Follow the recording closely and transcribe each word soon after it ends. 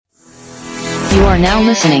You are now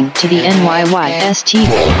listening to the NYYST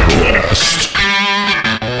Podcast.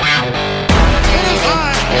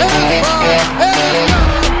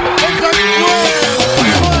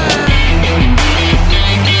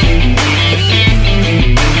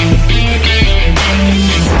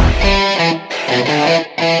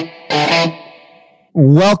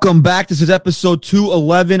 Welcome back. This is episode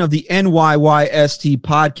 211 of the NYYST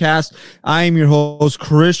podcast. I am your host,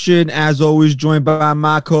 Christian, as always, joined by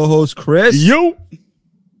my co-host, Chris. Yo.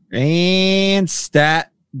 And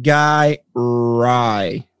Stat Guy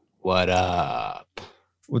Rye. What up?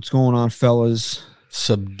 What's going on, fellas?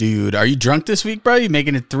 Subdued. Are you drunk this week, bro? You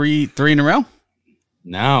making it three in a row?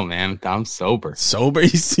 No, man. I'm sober. Sober?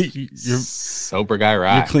 You're Sober guy,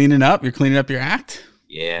 right? You're cleaning up? You're cleaning up your act?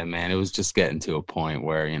 Yeah, man. It was just getting to a point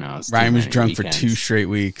where, Ryan was drunk for 2 straight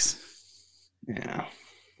weeks. Yeah.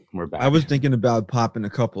 We're back. I was thinking about popping a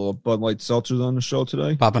couple of Bud Light seltzers on the show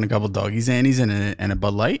today. Popping a couple doggies, Annies, and a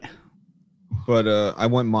Bud Light. But I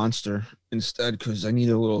went Monster instead because I need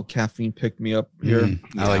a little caffeine pick-me-up here.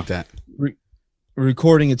 I like that. We're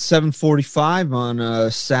recording at 7:45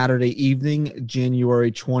 on Saturday evening,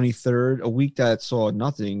 January 23rd, a week that saw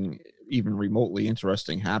nothing even remotely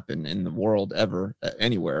interesting happen in the world ever,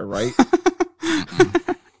 anywhere, right?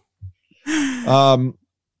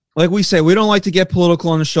 Like we say, we don't like to get political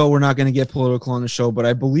on the show. We're not going to get political on the show, but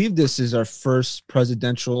I believe this is our first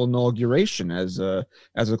presidential inauguration as a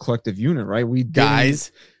collective unit, right? We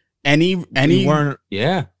guys, we weren't.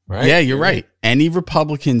 Yeah. Right. Yeah, you're right. Any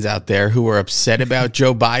Republicans out there who are upset about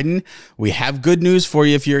Joe Biden, we have good news for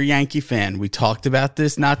you if you're a Yankee fan. We talked about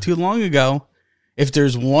this not too long ago. If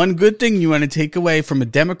there's one good thing you want to take away from a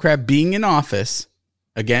Democrat being in office,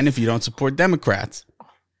 again, if you don't support Democrats,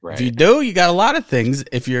 Right. if you do, you got a lot of things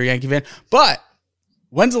if you're a Yankee fan. But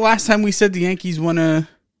when's the last time we said the Yankees won a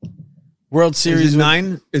World Series?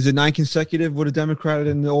 Is it 9 consecutive with a Democrat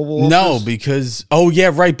in the Oval Office? No, because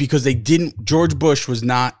because they didn't. George Bush was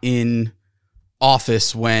not in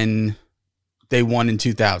office when they won in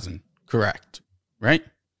 2000. Correct, right?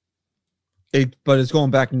 But it's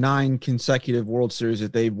going back 9 consecutive World Series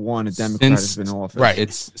that they've won. A Democrat has been in office. Right.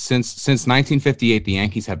 It's since 1958, the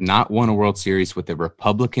Yankees have not won a World Series with a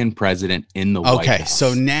Republican president in the White House. Okay,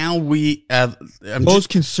 so now we have Those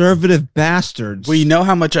conservative bastards. Well, you know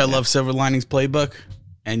how much I love Silver Linings Playbook,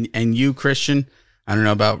 and you, Christian. I don't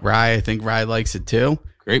know about Rye. I think Rye likes it too.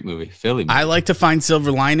 Great movie, Philly movie. I like to find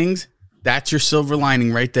silver linings. That's your silver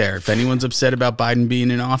lining right there. If anyone's upset about Biden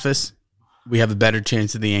being in office, we have a better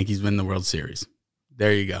chance of the Yankees win the World Series.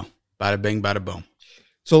 There you go. Bada bing, bada boom.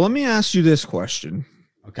 So let me ask you this question.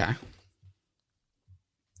 Okay.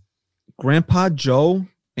 Grandpa Joe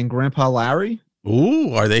and Grandpa Larry?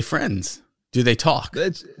 Ooh, are they friends? Do they talk?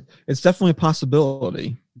 It's definitely a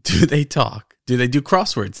possibility. Do they talk? Do they do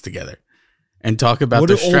crosswords together and talk about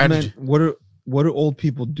their strategy? What do old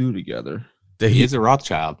people do together? He is a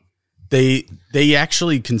Rothschild. They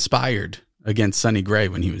actually conspired against Sonny Gray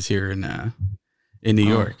when he was here in New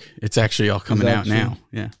York. It's actually all coming out true? Now.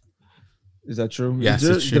 Yeah. Is that true? Yes,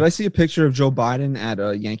 it's true. Did I see a picture of Joe Biden at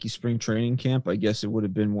a Yankee spring training camp? I guess it would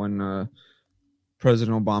have been when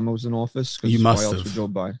President Obama was in office. You must why else have. would Joe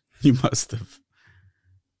Biden? You must have.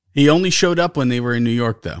 He only showed up when they were in New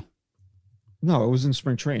York, though. No, it was in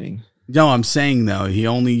spring training. No, I'm saying though,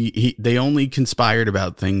 they only conspired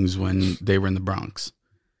about things when they were in the Bronx.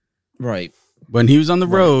 Right. When he was on the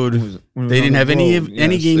road, When they didn't have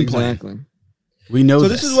any game plan. We know so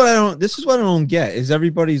this. This is what I don't get is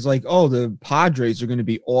everybody's like, oh, the Padres are going to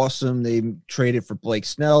be awesome. They traded for Blake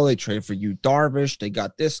Snell. They traded for Yu Darvish. They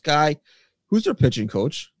got this guy. Who's their pitching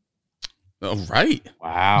coach? Oh, right.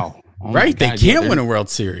 Wow. Oh right. God, they can't win a World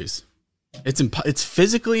Series. It's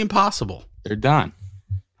physically impossible. They're done.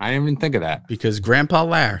 I didn't even think of that. Because Grandpa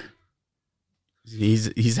Larry,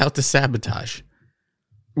 he's out to sabotage.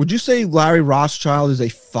 Would you say Larry Rothschild is a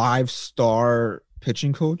 5-star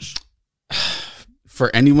pitching coach? For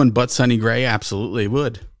anyone but Sonny Gray, absolutely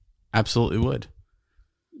would. Absolutely would.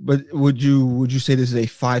 But would you say this is a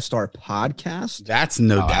 5-star podcast? That's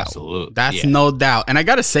no doubt. Absolutely. That's no doubt. And I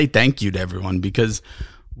got to say thank you to everyone because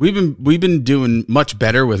we've been doing much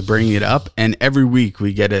better with bringing it up, and every week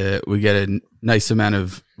we get a nice amount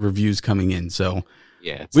of reviews coming in. So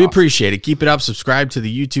yeah, we appreciate it. Keep it up. Subscribe to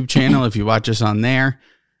the YouTube channel if you watch us on there.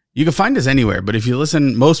 You can find us anywhere, but if you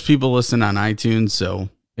listen, most people listen on iTunes. So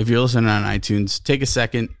if you're listening on iTunes, take a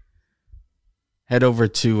second, head over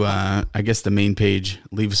to, I guess, the main page.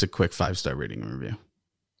 Leave us a quick 5-star rating and review.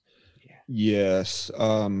 Yes.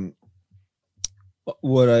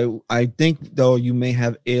 What I think, though, we may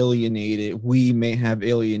have alienated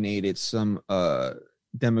some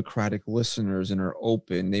Democratic listeners and are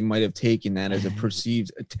open, they might have taken that as a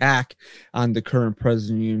perceived attack on the current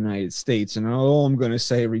president of the United States. And all I'm going to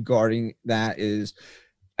say regarding that is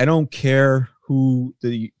I don't care who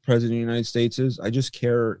the president of the United States is. I just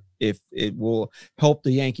care if it will help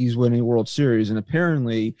the Yankees win a World Series. And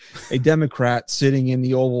apparently a Democrat sitting in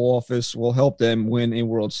the Oval Office will help them win a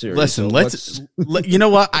World Series. Listen, you know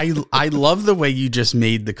what? I love the way you just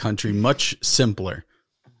made the country much simpler.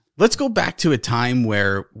 Let's go back to a time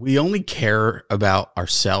where we only care about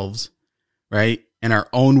ourselves, right? And our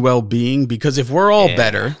own well-being, because if we're all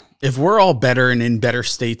better and in better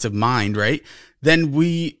states of mind, right? Then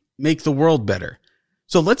we make the world better.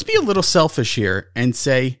 So let's be a little selfish here and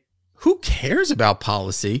say, who cares about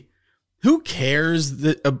policy? Who cares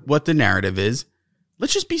what the narrative is?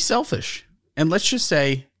 Let's just be selfish. And let's just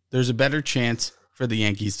say there's a better chance for the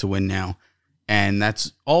Yankees to win now. And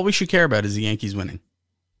that's all we should care about is the Yankees winning.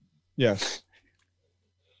 Yes.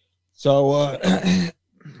 So,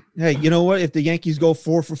 hey, you know what? If the Yankees go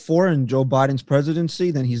 4-for-4 in Joe Biden's presidency,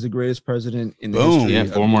 then he's the greatest president in the history. Yeah,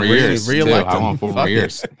 4 more years. Re-elect I him. want 4 more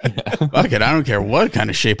years. Fuck it. I don't care what kind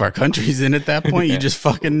of shape our country's in at that point. You just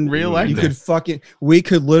fucking re-elect him. We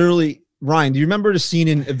could literally, Ryan, do you remember the scene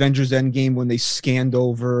in Avengers Endgame when they scanned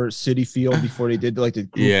over Citi Field before they did like the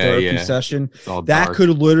group therapy session? That dark. could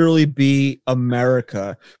literally be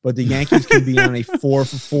America, but the Yankees could be on a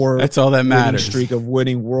 4-for-4 That's all that matters. streak of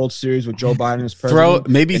winning World Series with Joe Biden as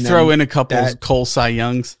president. Throw in a couple Cole Cy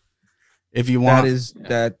Youngs if you want.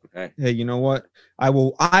 Hey, you know what? I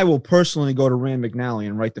will personally go to Rand McNally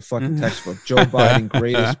and write the fucking textbook. Joe Biden,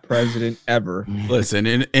 greatest president ever. Listen,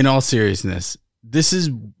 in all seriousness, this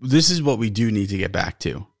is what we do need to get back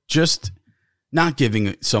to. Just not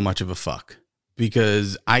giving so much of a fuck,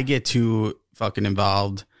 because I get too fucking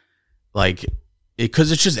involved,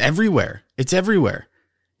 because it's just everywhere. It's everywhere.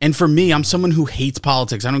 And for me, I'm someone who hates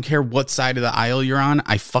politics. I don't care what side of the aisle you're on.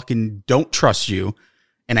 I fucking don't trust you,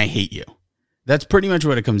 and I hate you. That's pretty much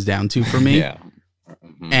what it comes down to for me. Yeah.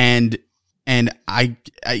 And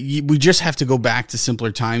we just have to go back to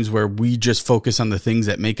simpler times where we just focus on the things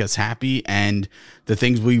that make us happy and the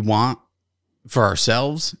things we want for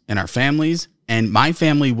ourselves and our families. And my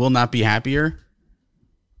family will not be happier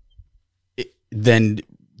than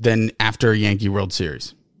after a Yankee World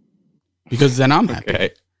Series, because then I'm happy. Okay.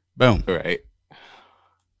 Boom. All right.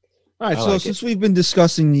 All right, so since we've been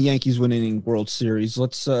discussing the Yankees winning World Series,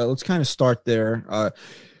 let's kind of start there.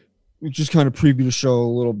 We just kind of preview the show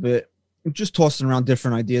a little bit. I'm just tossing around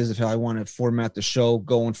different ideas of how I want to format the show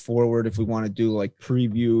going forward. If we want to do like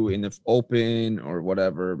preview in the open or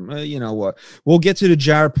whatever, you know what? We'll get to the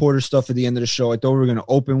Jared Porter stuff at the end of the show. I thought we were going to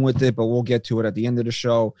open with it, but we'll get to it at the end of the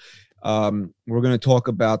show. We're going to talk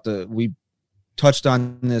about we touched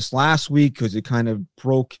on this last week because it kind of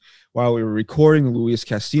broke while we were recording, the Luis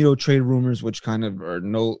Castillo trade rumors, which kind of are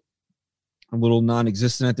a little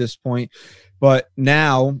non-existent at this point. But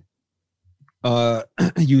now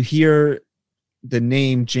you hear the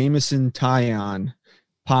name Jameson Taillon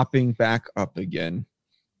popping back up again.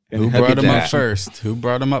 And Who brought him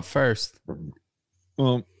up first?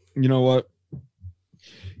 Well, you know what?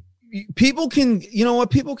 People can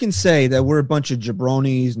say that we're a bunch of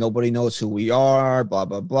jabronis. Nobody knows who we are, blah,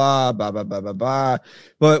 blah, blah, blah, blah, blah, blah, blah.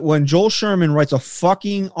 But when Joel Sherman writes a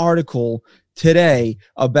fucking article today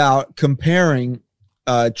about comparing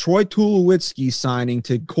Troy Tulowitzki signing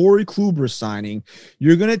to Corey Kluber signing,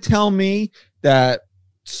 you're going to tell me that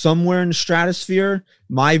somewhere in the stratosphere,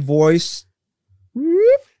 my voice...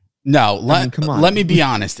 No, let me be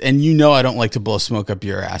honest. And I don't like to blow smoke up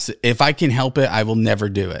your ass. If I can help it, I will never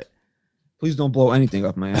do it. Please don't blow anything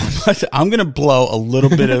up my ass. I'm gonna blow a little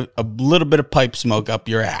bit of pipe smoke up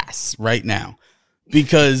your ass right now,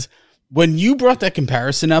 because when you brought that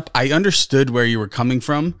comparison up, I understood where you were coming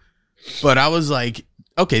from, but I was like,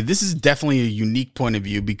 okay, this is definitely a unique point of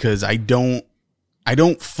view because I don't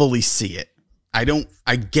fully see it.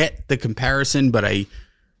 I get the comparison, but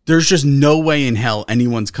there's just no way in hell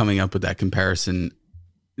anyone's coming up with that comparison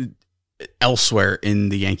elsewhere in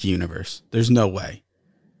the Yankee universe. There's no way.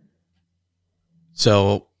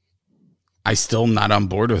 So I still not on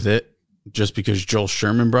board with it just because Joel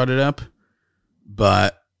Sherman brought it up,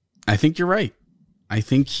 but I think you're right. I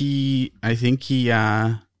think he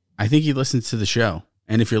listens to the show.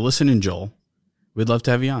 And if you're listening, Joel, we'd love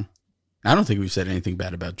to have you on. I don't think we've said anything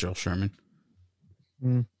bad about Joel Sherman.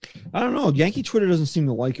 I don't know. Yankee Twitter doesn't seem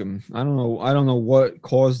to like him. I don't know what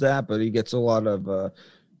caused that, but he gets a lot of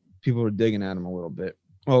people are digging at him a little bit.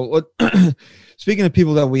 Well, speaking of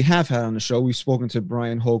people that we have had on the show, we've spoken to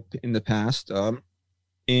Brian Hoke in the past,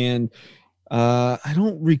 and I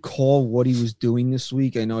don't recall what he was doing this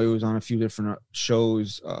week. I know he was on a few different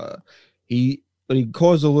shows. He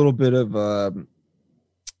caused a little bit of I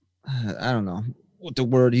don't know what the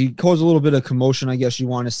word. He caused a little bit of commotion, I guess you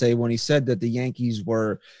want to say, when he said that the Yankees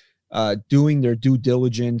were doing their due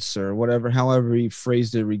diligence or whatever, however he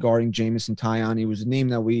phrased it regarding Jameson Taillon. He was a name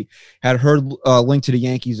that we had heard linked to the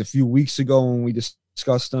Yankees a few weeks ago when we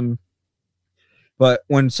discussed them. But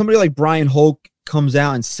when somebody like Brian Hoke comes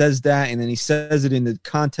out and says that, and then he says it in the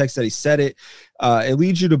context that he said it, it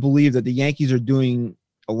leads you to believe that the Yankees are doing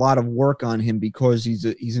a lot of work on him because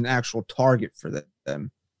he's an actual target for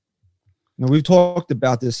them. Now, we've talked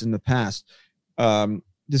about this in the past.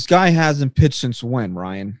 This guy hasn't pitched since when,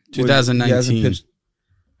 Ryan? 2019. Did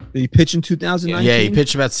he pitch in 2019? Yeah, he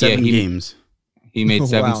pitched about 7 games. He made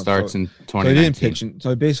 7 Wow, starts in 2019. So he didn't pitch so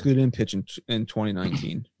he basically didn't pitch in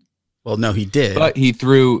 2019. Well, no, he did. But in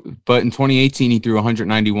 2018 he threw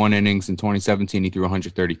 191 innings. In 2017 he threw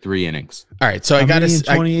 133 innings. All right, so How I got to many in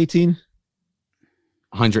 2018.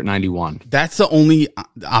 191. That's the only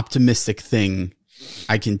optimistic thing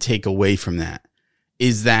I can take away from that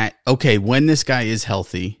is that, okay, when this guy is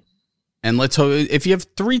healthy, and let's hope if you have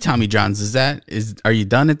 3 Tommy Johns, are you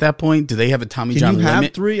done at that point? Do they have a Tommy John limit? Can you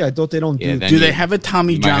have 3? I thought they don't do that. Do they have a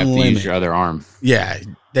Tommy John limit? limit? Use your other arm. Yeah.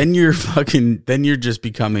 Then you're just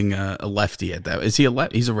becoming a lefty at that. Is he a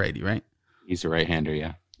left? He's a righty, right? He's a right-hander,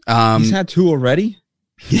 yeah. He's had 2 already?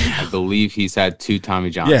 Yeah. I believe he's had 2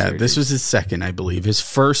 Tommy John Yeah, surgeries. this was his second, I believe. His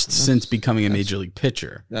first since becoming a major league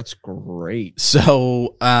pitcher. That's great.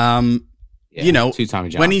 So, 2 Tommy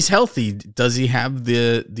John. when he's healthy, does he have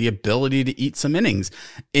the ability to eat some innings?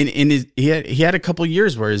 He had a couple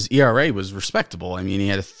years where his ERA was respectable. I mean, he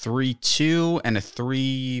had a 3.2 and a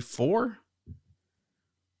 3.4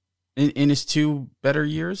 in his 2 better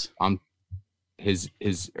years. His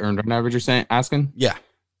earned run average, you're asking? Yeah.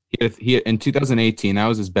 He in 2018, that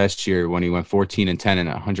was his best year when he went 14-10 in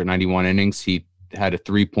 191 innings. He had a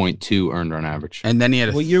 3.2 earned run average. And then he had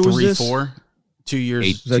a 3.4. 2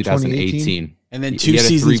 years. 2018. And then 2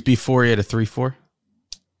 seasons before he had a 3.4.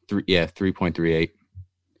 3.38.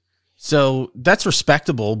 So that's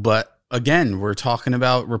respectable, but again, we're talking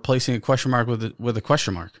about replacing a question mark with a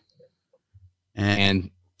question mark.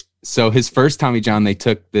 And so his first Tommy John, they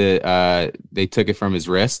took it from his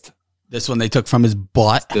wrist. This one they took from his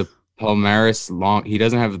butt. The palmaris he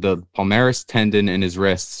doesn't have the palmaris tendon in his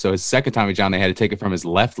wrist. So his second Tommy John, they had to take it from his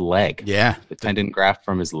left leg. Yeah. The tendon graft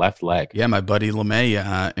from his left leg. Yeah, my buddy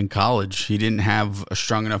LeMay in college, he didn't have a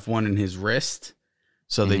strong enough one in his wrist.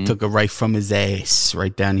 So they took it right from his ass,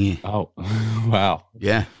 right down here. Oh, wow.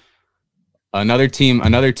 Yeah. Another team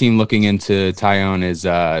looking into Taillon is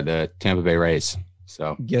the Tampa Bay Rays.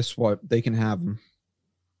 So guess what? They can have him.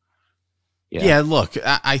 Yeah, look,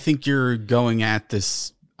 I think you're going at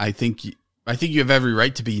this. I think you have every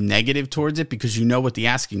right to be negative towards it because you know what the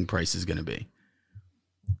asking price is going to be.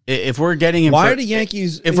 If we're getting him, why are the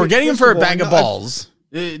Yankees? If we're getting him for a bag of balls,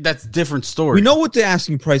 that's a different story. We know what the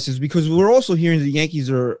asking price is because we're also hearing the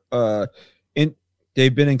Yankees are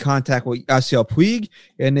they've been in contact with Yasiel Puig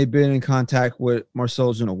and they've been in contact with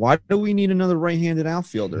Marcell Ozuna. Why do we need another right-handed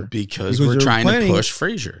outfielder? Because we're trying to push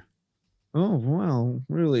Frazier. Oh, wow,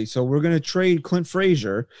 really? So we're going to trade Clint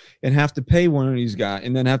Frazier and have to pay one of these guys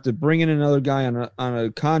and then have to bring in another guy on a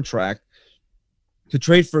contract to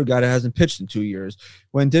trade for a guy that hasn't pitched in 2 years.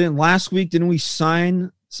 Didn't we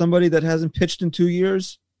sign somebody that hasn't pitched in 2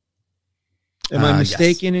 years? Am I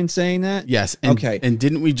mistaken in saying that? Yes. Okay. And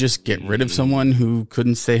didn't we just get rid of someone who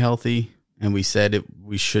couldn't stay healthy and we said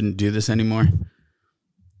we shouldn't do this anymore?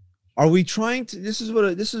 Are we trying to – this is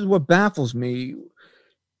what baffles me.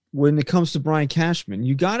 When it comes to Brian Cashman,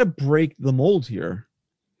 you got to break the mold here.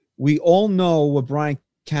 We all know what Brian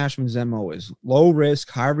Cashman's MO is: low risk,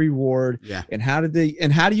 high reward. Yeah. And how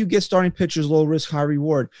do you get starting pitchers low risk, high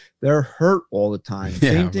reward? They're hurt all the time.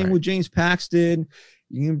 Yeah, Same thing with James Paxton.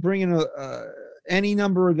 You can bring in any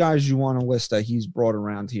number of guys you want to list that he's brought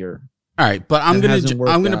around here. All right, but I'm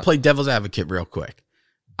gonna play devil's advocate real quick.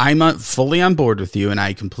 I'm fully on board with you, and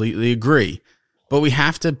I completely agree. But we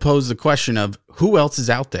have to pose the question of who else is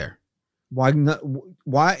out there.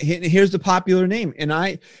 Why? Here's the popular name, and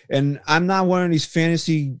I'm not one of these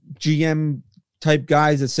fantasy GM type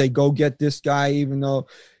guys that say go get this guy, even though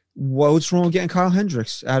what's wrong with getting Kyle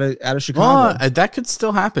Hendricks out of Chicago? Well, that could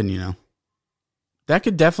still happen, you know. That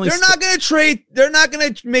could definitely. They're not going to trade. They're not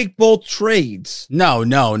going to make both trades. No.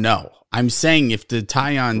 I'm saying if the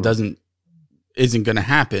Taillon isn't going to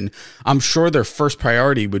happen, I'm sure their first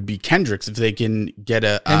priority would be Kendricks if they can get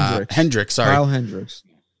Hendricks. Kyle Hendricks.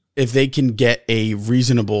 If If they can get a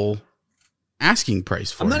reasonable asking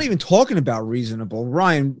price for I'm him. not even talking about reasonable.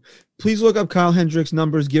 Ryan, please look up Kyle Hendricks'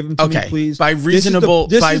 numbers. Give them to me, please. By reasonable,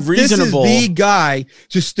 This is the guy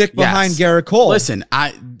to stick behind Garrett Cole. Listen,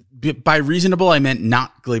 by reasonable, I meant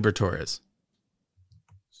not Gleyber Torres.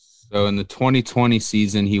 So in the 2020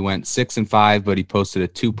 season, he went 6-5, but he posted a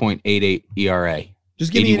 2.88 ERA.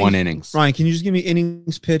 Just give 81 me innings. Ryan, can you just give me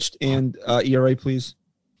innings pitched and ERA, please?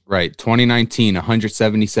 Right. 2019,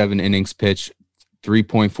 177 innings pitched,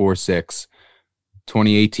 3.46.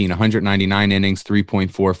 2018, 199 innings,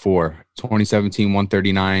 3.44. 2017,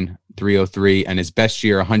 139, 303. And his best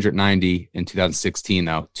year, 190 in 2016,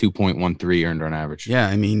 though, 2.13 earned on average. Yeah,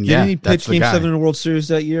 I mean, Didn't he pitch Game 7 in the World Series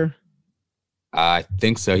that year? I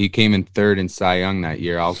think so. He came in third in Cy Young that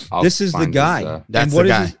year. This is the guy. That's the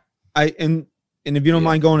guy. And if you don't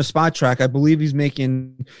mind going to Spot Track, I believe he's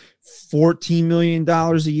making $14 million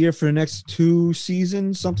a year for the next 2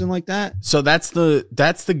 seasons, something like that. So that's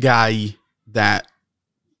the guy that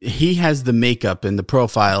he has the makeup and the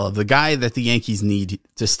profile of the guy that the Yankees need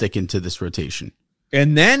to stick into this rotation.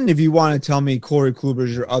 And then if you want to tell me Corey Kluber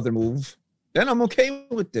is your other move, then I'm okay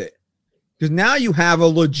with it. Because now you have a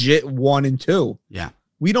legit 1 and 2. Yeah.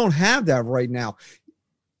 We don't have that right now.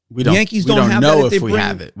 We don't. Yankees we don't have know that if we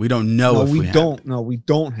have it. We don't know if we have it. No, we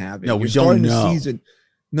don't have it. No, we don't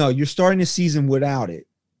know. You're starting the season without it.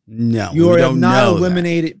 No, you have not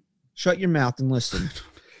eliminated. Shut your mouth and listen.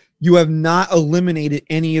 You have not eliminated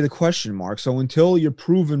any of the question marks. So until you're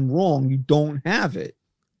proven wrong, you don't have it.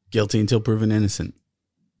 Guilty until proven innocent.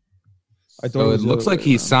 So it looks like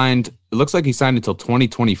he signed. It looks like he signed until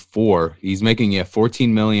 2024. He's making $14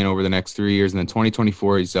 million over the next 3 years, and then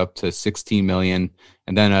 2024 he's up to $16 million,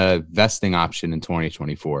 and then a vesting option in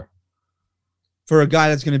 2024. For a guy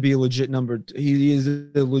that's going to be a legit number, he is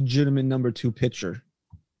a legitimate number 2 pitcher.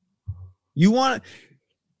 You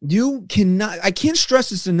cannot. I can't stress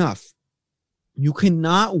this enough. You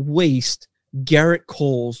cannot waste Garrett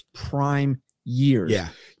Cole's prime years. Yeah.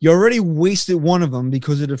 You already wasted one of them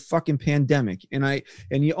because of the fucking pandemic. And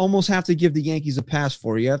you almost have to give the Yankees a pass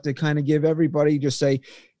for it. You have to kind of give everybody, just say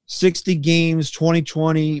 60 games,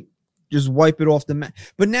 2020, just wipe it off the map.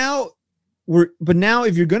 But now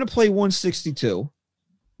if you're going to play 162,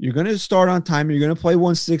 you're going to start on time, you're going to play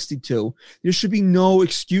 162, there should be no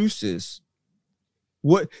excuses.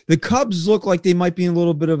 What the Cubs look like they might be in a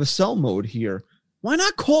little bit of a sell mode here. Why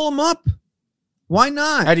not call them up? Why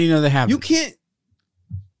not? How do you know they haven't? You can't.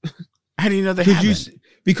 How do you know they haven't?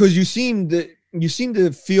 Because you seem to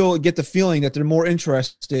get the feeling that they're more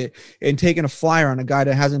interested in taking a flyer on a guy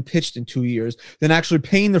that hasn't pitched in 2 years than actually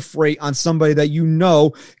paying the freight on somebody that you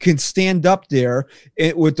know can stand up there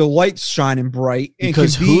with the lights shining bright.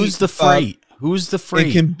 Because who's the freight? Who's the freight?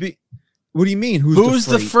 It can be. What do you mean? Who's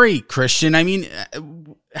the freight, Christian? I mean,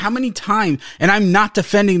 how many times? And I'm not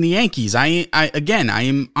defending the Yankees. I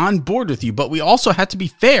am on board with you, but we also have to be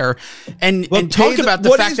fair and talk about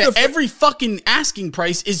the fact that every fucking asking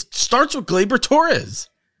price starts with Gleyber Torres.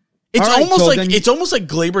 It's almost like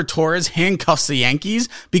Gleyber Torres handcuffs the Yankees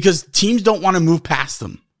because teams don't want to move past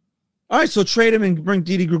them. All right, so trade him and bring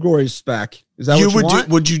Didi Gregorius back. Is that what you want?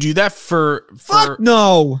 Would you do that for? Fuck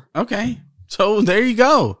no. Okay, so there you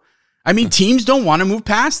go. I mean, teams don't want to move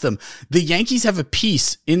past them. The Yankees have a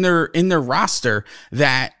piece in their roster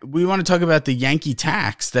that we want to talk about, the Yankee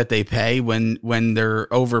tax that they pay when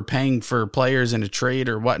they're overpaying for players in a trade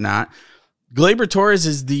or whatnot. Gleyber Torres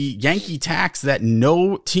is the Yankee tax that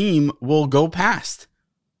no team will go past.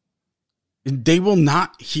 They will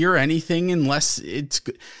not hear anything unless it's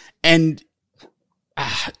good. And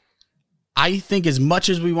I think as much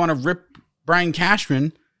as we want to rip Brian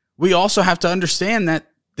Cashman, we also have to understand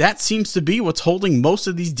that seems to be what's holding most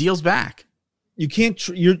of these deals back. You can't.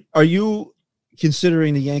 Are you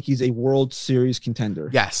considering the Yankees a World Series contender?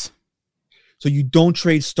 Yes. So you don't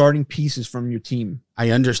trade starting pieces from your team. I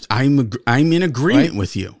understand. I'm in agreement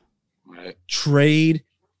with you. Right. Trade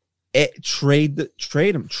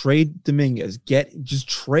him. Trade Dominguez. Just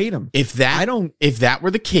trade him. If that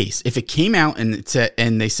were the case, if it came out and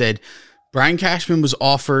they said Brian Cashman was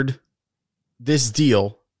offered this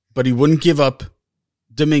deal, but he wouldn't give up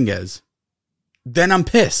Dominguez, then I'm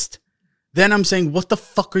pissed. Then I'm saying, what the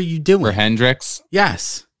fuck are you doing? For Hendricks?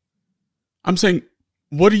 Yes. I'm saying,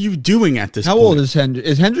 what are you doing at this point? How old is Hendricks?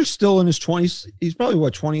 Is Hendricks still in his 20s? He's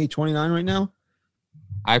probably, 28, 29 right now?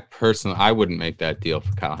 I wouldn't make that deal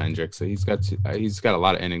for Kyle Hendricks. He's got a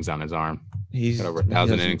lot of innings on his arm. He's got over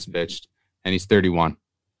 1,000 innings pitched, and he's 31.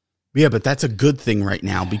 Yeah, but that's a good thing right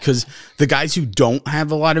now because the guys who don't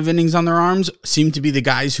have a lot of innings on their arms seem to be the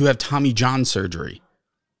guys who have Tommy John surgery.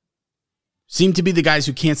 Seem to be the guys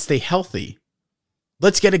who can't stay healthy.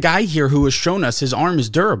 Let's get a guy here who has shown us his arm is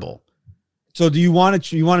durable. So do you want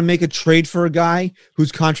to make a trade for a guy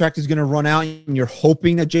whose contract is going to run out, and you're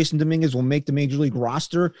hoping that Jason Dominguez will make the Major League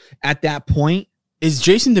roster at that point? Is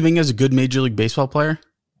Jason Dominguez a good Major League Baseball player?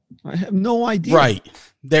 I have no idea. Right.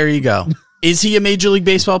 There you go. Is he a Major League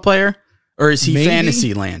Baseball player, or is he Maybe.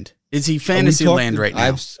 fantasy land? Is he fantasy land right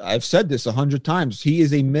now? I've said this 100 times. He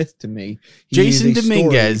is a myth to me. Jason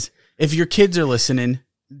Dominguez, if your kids are listening,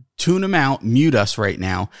 tune them out, mute us right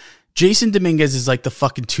now. Jason Dominguez is like the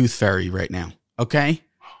fucking tooth fairy right now, okay?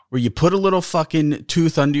 Where you put a little fucking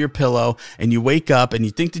tooth under your pillow and you wake up and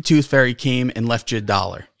you think the tooth fairy came and left you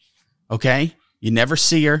 $1, okay? You never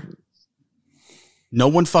see her. No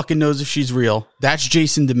one fucking knows if she's real. That's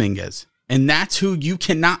Jason Dominguez. And that's who you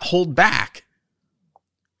cannot hold back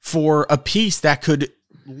for a piece that could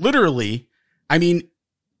literally, I mean,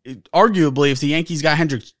 arguably, if the Yankees got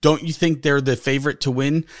Hendricks, don't you think they're the favorite to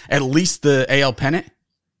win at least the AL pennant?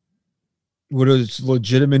 What is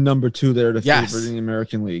legitimate number 2 there, the Yes. favorite in the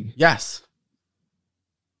American League? Yes.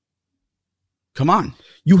 Come on.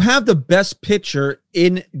 You have the best pitcher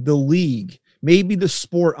in the league, maybe the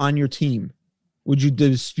sport, on your team. Would you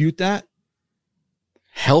dispute that?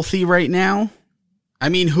 Healthy right now? I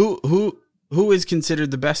mean, who is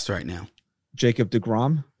considered the best right now? Jacob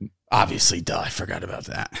deGrom? Obviously, duh. I forgot about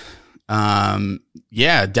that.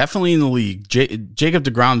 Yeah, definitely in the league. Jacob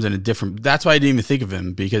deGrom's in a different. That's why I didn't even think of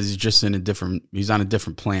him, because he's just in a different. He's on a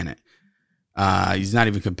different planet. He's not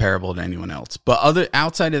even comparable to anyone else. But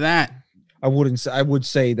outside of that, I would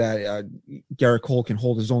say that Garrett Cole can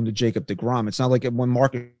hold his own to Jacob deGrom. It's not like when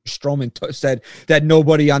Marcus Stroman said that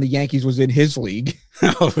nobody on the Yankees was in his league.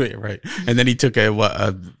 oh wait, right. And then he took a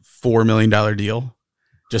 $4 million deal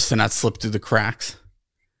just to not slip through the cracks.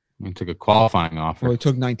 He took a qualifying offer. Well, he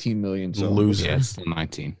took $19 million. So Loser. Yeah, it's still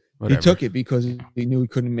 19. Whatever. he took it because he knew he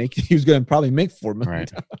couldn't make it. He was going to probably make $4 million.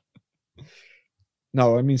 Right.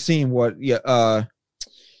 No, I mean, seeing what, who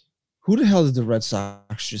the hell did the Red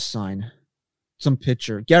Sox just sign? Some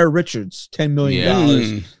pitcher. Garrett Richards, $10 million.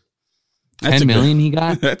 Yeah. That's $10 million he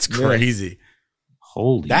got? That's crazy.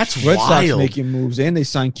 Holy That's shit. Red Sox wild. making moves, and they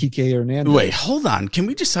signed Kike Hernandez. Wait, hold on. Can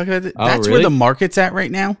we just talk about that? Oh, That's where really? the market's at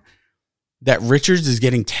right now? That Richards is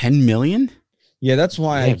getting $10 million? Yeah, that's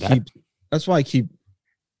why Yeah, I keep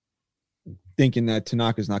thinking that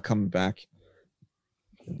Tanaka's not coming back.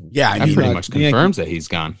 Yeah, I That mean, pretty the much Yankees- confirms that he's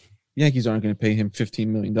gone. Yankees aren't going to pay him $15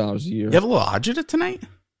 million a year. you have a little agita tonight? A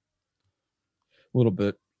little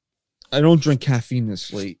bit. I don't drink caffeine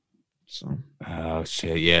this late, so Oh,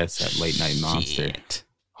 shit. Yeah, it's that late night monster. Shit.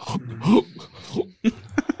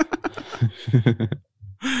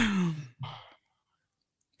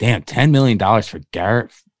 Damn, $10 million for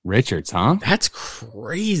Garrett Richards, huh? That's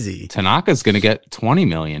crazy. Tanaka's going to get $20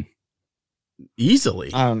 million.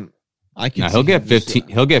 Easily. I can. No, he'll get 15.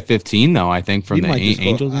 He'll get 15 though, I think, from the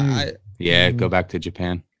Angels. Go back to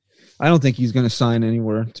Japan. I don't think he's going to sign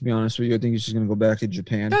anywhere. To be honest with you, I think he's just going to go back to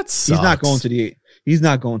Japan. That He's not sucks. going to the. He's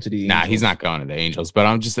not going to the. Nah, Angels. he's not going to the Angels. But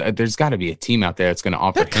I'm just there's got to be a team out there that's going to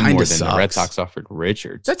offer That him kinda more than the Red sucks. Sox offered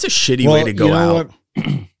Richards. That's a shitty way to go you know out.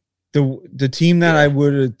 what? The team that I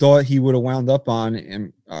would have thought he would have wound up on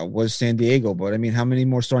and was San Diego. But I mean, how many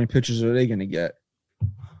more starting pitchers are they going to get?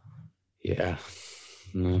 Yeah.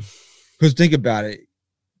 Mm. Because think about it,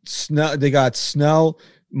 they got Snell,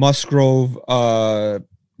 Musgrove,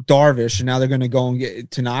 Darvish, and now they're going to go and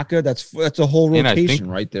get Tanaka. That's a whole And I rotation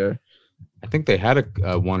think- right there. I think they had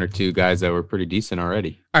a one or two guys that were pretty decent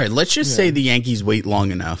already. All right, let's just say the Yankees wait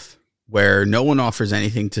long enough where no one offers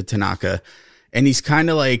anything to Tanaka, and he's kind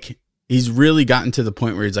of like, he's really gotten to the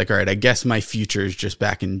point where he's like, all right, I guess my future is just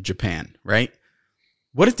back in Japan, right?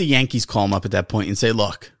 What if the Yankees call him up at that point and say,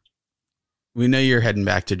 look, we know you're heading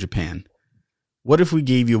back to Japan. What if we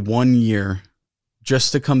gave you 1 year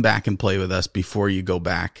just to come back and play with us before you go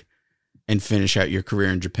back and finish out your career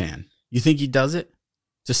in Japan? You think he does it?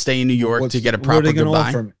 To stay in New York to get a proper what are they gonna goodbye?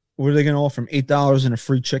 offer him? What are they going to offer him? $8 and a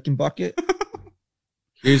free chicken bucket?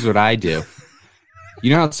 Here's what I do.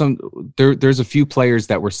 You know how there's a few players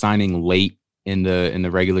that were signing late in the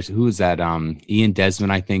regular. Who was that? Ian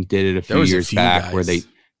Desmond, I think, did it a There few was a years few back guys.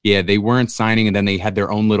 where they weren't signing and then they had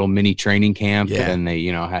their own little mini training camp Yeah. and then they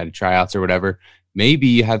had tryouts or whatever. Maybe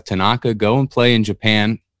you have Tanaka go and play in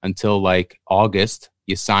Japan until like August.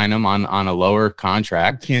 You sign him on a lower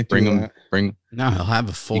contract. Can't do that. No, he'll have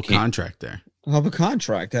a full You can't- contract there. I'll have a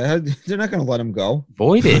contract. They're not going to let him go.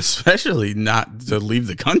 Void it. Especially not to leave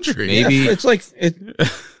the country. Maybe- Yeah, it's like it.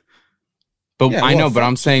 But Yeah, I know, well, but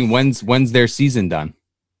I'm saying when's their season done?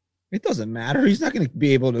 It doesn't matter. He's not going to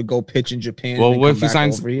be able to go pitch in Japan. Well, and what then if he come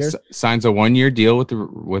back over here. signs a 1-year deal with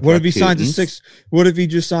What if he signs a Rakutens? 6? What if he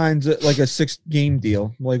just signs like a 6-game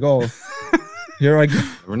deal? Like, oh, here I go.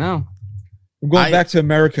 Never know. I'm going back to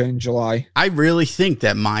America in July. I really think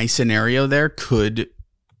that my scenario there could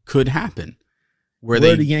happen. Where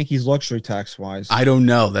are the Yankees luxury tax wise? I don't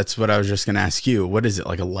know. That's what I was just going to ask you. What is it,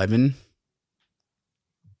 like 11?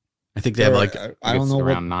 I think they have like I don't know,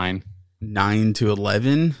 around 9 to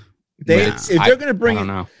 11. If they're going to bring, I don't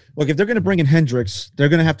know. Look, if they're going to bring in Hendricks, they're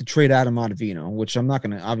going to have to trade Adam Ottavino, which I'm not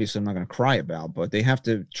going to cry about, but they have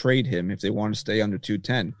to trade him if they want to stay under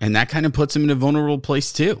 210. And that kind of puts him in a vulnerable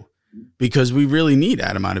place too, because we really need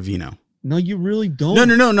Adam Ottavino. No, you really don't.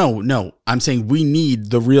 No. I'm saying we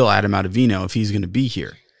need the real Adam Ottavino if he's going to be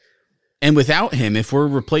here. And without him, if we're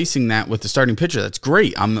replacing that with the starting pitcher, that's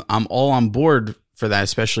great. I'm all on board for that,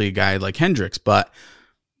 especially a guy like Hendricks. But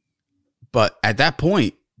at that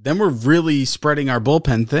point, then we're really spreading our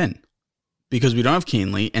bullpen thin because we don't have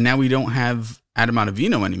Canely, and now we don't have Adam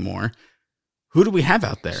Ottavino anymore. Who do we have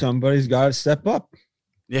out there? Somebody's got to step up.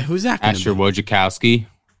 Yeah, who's that? Asher Wojciechowski.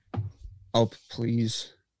 Oh,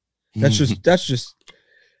 please. That's just,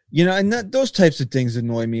 and those types of things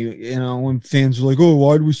annoy me. When fans are like, "Oh,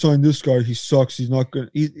 why did we sign this guy? He sucks. He's not good."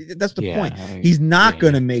 That's the point. He's not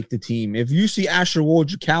going to make the team. If you see Asher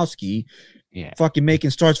Wojciechowski fucking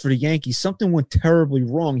making starts for the Yankees, something went terribly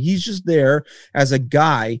wrong. He's just there as a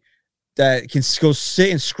guy that can go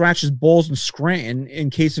sit and scratch his balls in Scranton in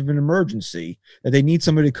case of an emergency, that they need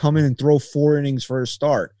somebody to come in and throw 4 innings for a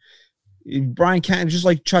start. Brian Canton, just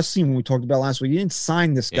like Chassin, when we talked about last week, you didn't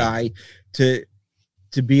sign this guy to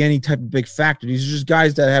be any type of big factor. These are just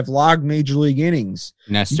guys that have logged major league innings.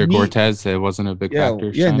 Nestor Cortez, it wasn't a big factor.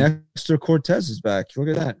 Yeah, Nestor Cortez is back. Look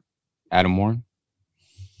at that. Adam Warren.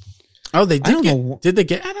 Oh, they did. Did they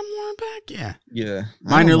get Adam Warren back? Yeah. Yeah.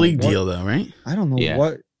 Minor league deal, though, right? I don't know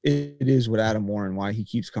what it is with Adam Warren, why he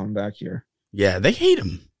keeps coming back here. Yeah, they hate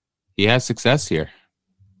him. He has success here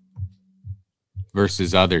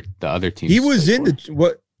versus the other teams. He was in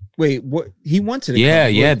what? He went to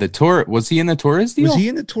the the tour. Was he in the Torres deal? Was he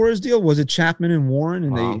in the Torres deal? Was it Chapman and Warren?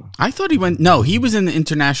 And I thought he went. No, he was in the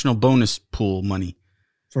international bonus pool money.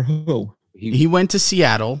 For who? He went to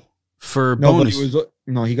Seattle for bonus.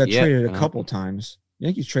 But he got traded a couple times.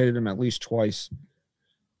 Yankees traded him at least twice.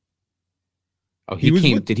 Oh,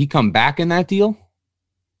 did he come back in that deal?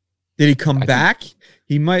 Did he come back?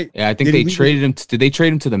 He might. Yeah, I think they traded him. Did they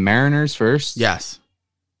trade him to the Mariners first? Yes.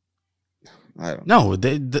 I don't know.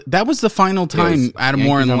 No, that was the final time Adam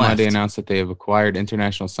Warren left. They announced that they have acquired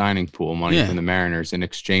international signing pool money from the Mariners in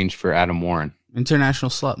exchange for Adam Warren. International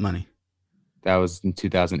slut money. That was in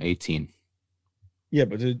 2018. Yeah,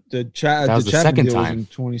 but the second deal was in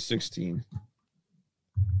 2016.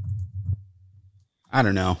 I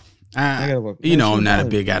don't know. I gotta look. I'm not a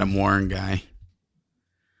big Adam Warren guy.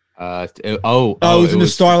 It was in the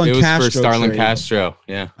Starlin Castro. For Starlin trade. Castro,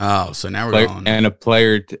 yeah. Oh, so now we're going. And a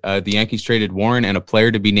player, the Yankees traded Warren and a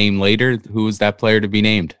player to be named later. Who was that player to be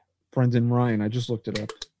named? Brendan Ryan. I just looked it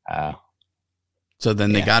up. So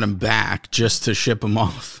then they got him back just to ship him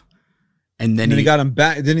off. And then he got him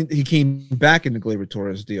back. Then he came back in the Gleyber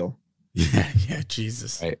Torres deal. Yeah,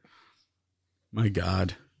 Jesus. Right. My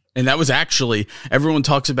God. And that was actually, everyone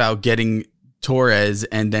talks about getting Torres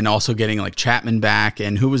and then also getting like Chapman back.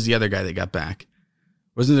 And who was the other guy that got back?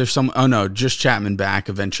 Wasn't there some? Oh no, just Chapman back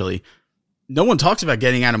eventually. No one talks about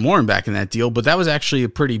getting Adam Warren back in that deal, but that was actually a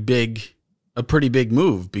pretty big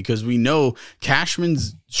move because we know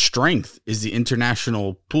Cashman's strength is the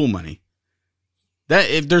international pool money. That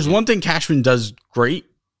if there's one thing Cashman does great,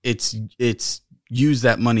 it's use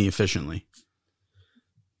that money efficiently.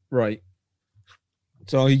 Right.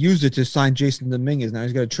 So he used it to sign Jason Dominguez. Now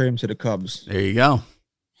he's got to trade him to the Cubs. There you go.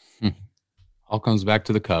 All comes back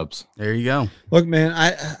to the Cubs. There you go. Look, man,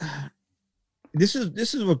 this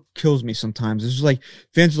is what kills me sometimes. It's just like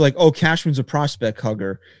fans are like, "Oh, Cashman's a prospect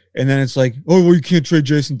hugger," and then it's like, "Oh, well, you can't trade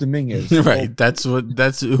Jason Dominguez." Right. That's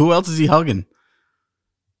who else is he hugging?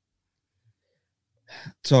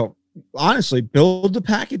 So honestly, build a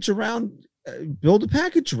package around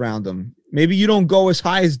them. Maybe you don't go as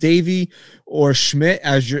high as Davey or Schmidt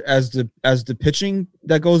as the pitching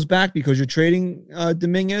that goes back because you're trading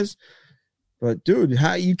Dominguez. But dude,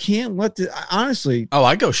 you can't let honestly. Oh,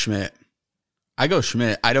 I go Schmidt. I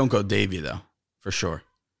don't go Davey though, for sure.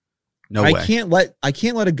 No way. I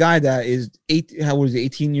can't let a guy that is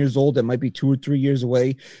 18 years old that might be 2 or 3 years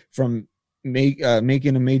away from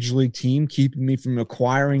making a major league team, keeping me from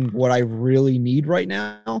acquiring what I really need right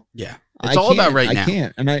now. Yeah. It's all about right now. I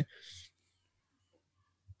can't. And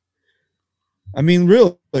I mean,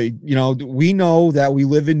 really, we know that we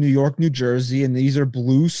live in New York, New Jersey, and these are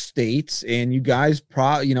blue states, and you guys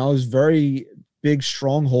is very big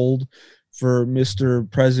stronghold for Mr.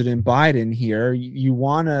 President Biden here. You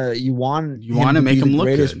want to make him the look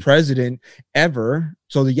greatest good. president ever.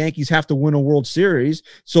 So the Yankees have to win a World Series.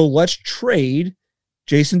 So let's trade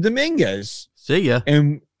Jason Dominguez. See ya.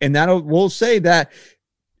 And we'll say that's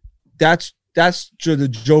the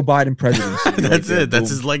Joe Biden presidency. That's right it. That's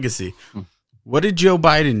his legacy. What did Joe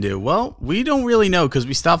Biden do? Well, we don't really know because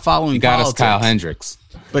we stopped following. He got politics. us Kyle Hendricks.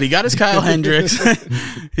 But he got his Kyle Hendricks.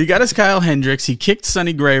 He got his Kyle Hendricks. He kicked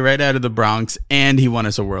Sonny Gray right out of the Bronx, and he won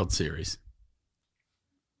us a World Series.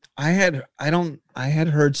 I had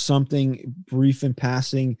heard something brief in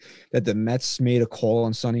passing that the Mets made a call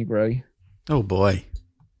on Sonny Gray. Oh boy,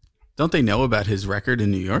 don't they know about his record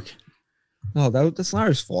in New York? No, that's not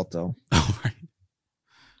his fault though. Oh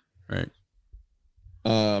right.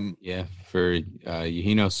 Yeah, for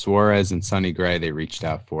Eugenio Suarez and Sonny Gray, they reached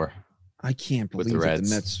out for. I can't believe the that Reds.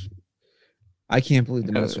 the Mets. I can't believe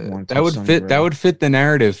the Mets wanted that would Sonny fit. Gray. That would fit the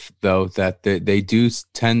narrative, though, that they do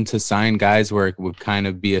tend to sign guys where it would kind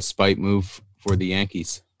of be a spite move for the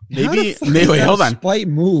Yankees. Maybe. How the fuck is Wait, that hold a on. Spite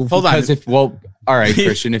move. Hold on. Because all right,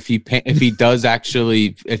 Christian, if he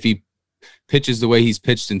pitches the way he's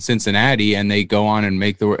pitched in Cincinnati and they go on and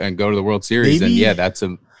go to the World Series, then Maybe- yeah, that's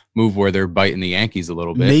a move where they're biting the Yankees a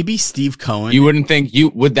little bit. Maybe Steve Cohen. You wouldn't think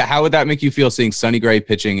how would that make you feel seeing Sonny Gray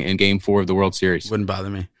pitching in Game 4 of the World Series? Wouldn't bother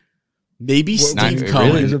me. Maybe Not- Steve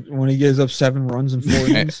really? Cohen. When he gives up 7 runs in 4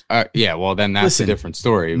 innings. Yeah, well then that's Listen, a different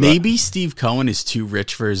story. But Maybe Steve Cohen is too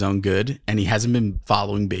rich for his own good, and he hasn't been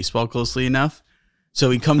following baseball closely enough. So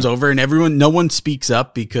he comes over, and no one speaks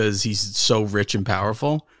up because he's so rich and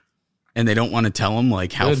powerful, and they don't want to tell him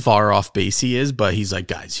like how far off base he is. But he's like,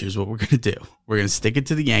 guys, here's what we're gonna do. We're gonna stick it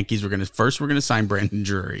to the Yankees. We're gonna sign Brandon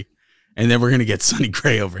Drury, and then we're gonna get Sonny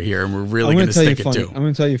Gray over here, and we're really gonna stick it to him. I'm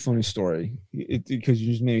gonna tell you a funny story because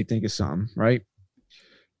you just made me think of something. Right.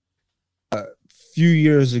 A few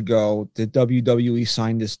years ago, the WWE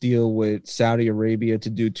signed this deal with Saudi Arabia to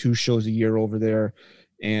do 2 shows a year over there,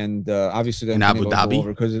 and obviously that In Abu Dhabi?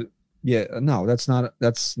 because no,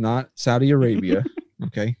 that's not Saudi Arabia.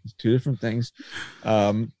 Okay, it's 2 different things.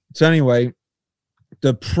 So anyway,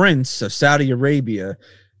 the Prince of Saudi Arabia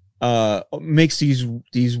makes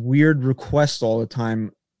these weird requests all the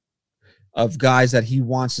time of guys that he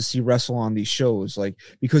wants to see wrestle on these shows, like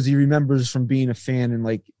because he remembers from being a fan and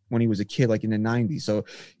like when he was a kid, like in the 90s. So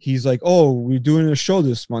he's like, oh, we're doing a show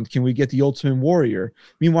this month. Can we get the Ultimate Warrior?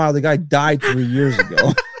 Meanwhile, the guy died 3 years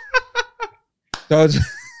ago. So it's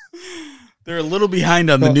They're a little behind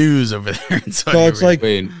on the news over there. So it's like,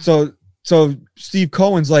 so Steve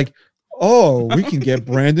Cohen's like, oh, we can get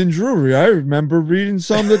Brandon Drury. I remember reading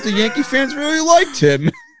some that the Yankee fans really liked him.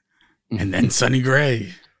 and then Sonny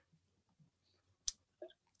Gray.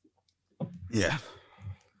 Yeah.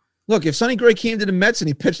 Look, if Sonny Gray came to the Mets and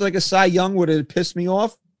he pitched like a Cy Young, would it piss me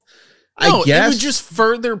off? No, I guess. it would just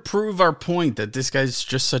further prove our point that this guy's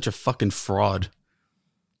just such a fucking fraud.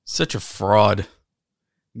 Such a fraud.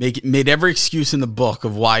 Made every excuse in the book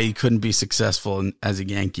of why he couldn't be successful as a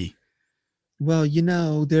Yankee. Well,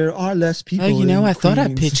 there are less people. I thought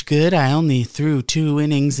I pitched good. I only threw 2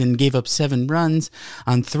 innings and gave up 7 runs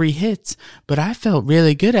on 3 hits, but I felt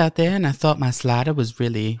really good out there, and I thought my slider was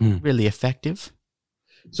really, really effective.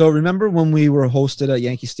 So remember when we were hosted at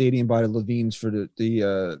Yankee Stadium by the Levines for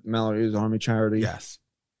the Mallory's Army charity? Yes.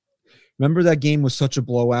 Remember that game was such a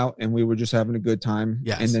blowout and we were just having a good time?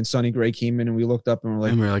 Yes. And then Sonny Gray came in and we looked up and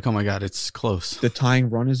we're like, oh my God, it's close. The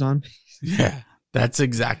tying run is on. Yeah. That's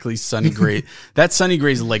exactly Sonny Gray. That's Sonny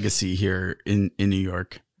Gray's legacy here in New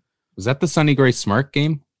York. Was that the Sonny Gray Smart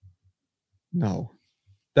game? No.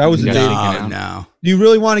 That was no. Do you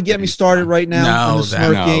really want to get me started right now on the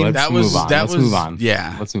Smart game? Let's move on.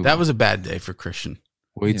 Yeah. That was a bad day for Christian.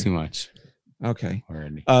 Way too much. Okay.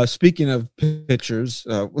 Already. Speaking of pitchers,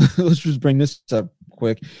 let's just bring this up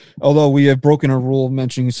quick. Although we have broken our rule of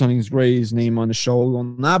mentioning Sonny Gray's name on the show, we will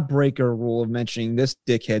not break our rule of mentioning this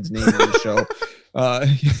dickhead's name on the show.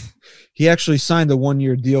 He actually signed a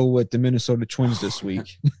 1-year deal with the Minnesota Twins this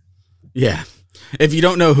week. Yeah. If you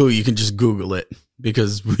don't know who, you can just Google it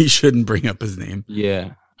because we shouldn't bring up his name.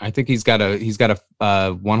 Yeah. I think he's got a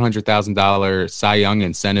 $100,000 Cy Young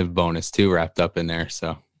incentive bonus too wrapped up in there.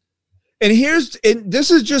 So. And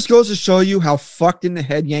this is just goes to show you how fucked in the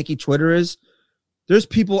head Yankee Twitter is. There's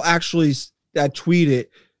people actually that tweet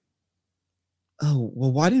it. Oh,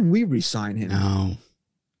 well, why didn't we re-sign him?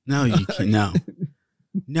 No, you can't.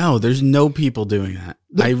 No, there's no people doing that.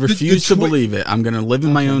 I refuse to believe it. I'm going to live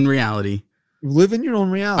in my own reality. Live in your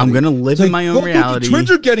own reality. I'm going to live in my own reality. The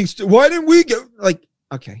Twins are getting why didn't we get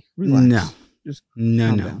okay, relax. No. Just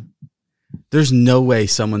no. down. There's no way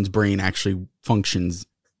someone's brain actually functions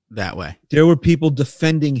that way. There were people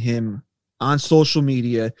defending him on social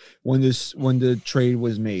media when the trade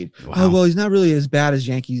was made. Wow. Oh well, he's not really as bad as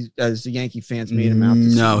the Yankee fans made him out to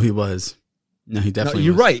No, seem. he was. No, he definitely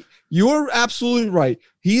You're was. right. You're absolutely right.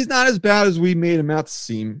 He's not as bad as we made him out to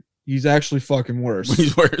seem. He's actually fucking worse.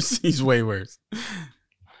 He's worse. He's way worse.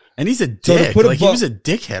 And he's a So to dick. put a Like he was a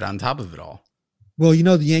dickhead on top of it all. Well,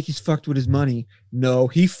 the Yankees fucked with his money. No,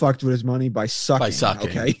 he fucked with his money by sucking. By sucking.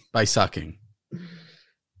 Okay. By sucking.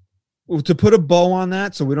 Well, to put a bow on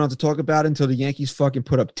that, so we don't have to talk about it until the Yankees fucking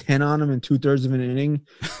put up 10 on him in 2/3 of an inning.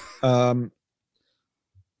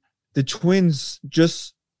 The Twins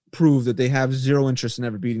just proved that they have zero interest in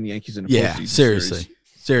ever beating the Yankees in a postseason series.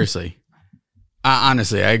 Seriously.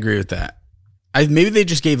 Honestly, I agree with that. Maybe they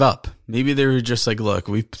just gave up. Maybe they were just like, look,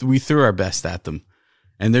 we threw our best at them.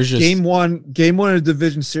 And there's just game one of the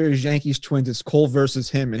division series, Yankees Twins, it's Cole versus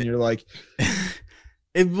him, and you're like,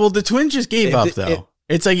 well, the Twins just gave up though.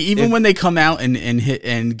 It's like even when they come out and hit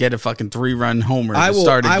and get a fucking 3-run homer to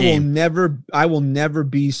start a game. I will never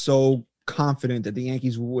be so confident that the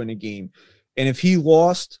Yankees will win a game. And if he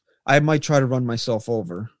lost, I might try to run myself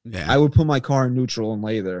over. Yeah. I would put my car in neutral and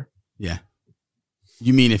lay there. Yeah.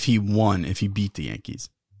 You mean if he won, if he beat the Yankees?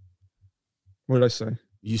 What did I say?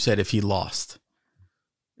 You said if he lost.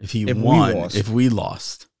 If he won, if we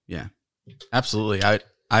lost. Yeah. Absolutely.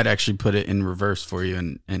 I'd actually put it in reverse for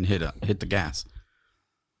you and hit the gas.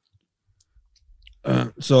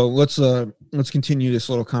 So let's continue this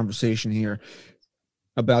little conversation here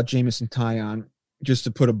about Jameson Taillon, just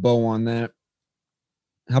to put a bow on that.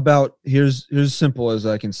 How about here's as simple as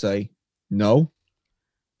I can say, no.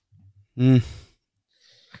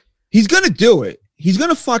 He's gonna do it. He's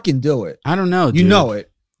gonna fucking do it. I don't know, dude. You know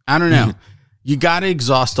it. I don't know. You got to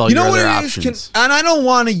exhaust all your other options. And I don't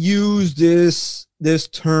want to use this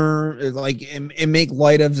term like and make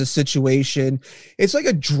light of the situation. It's like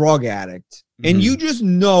a drug addict. And you just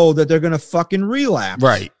know that they're gonna fucking relapse,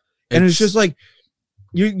 right? And it's just like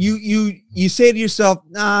you say to yourself,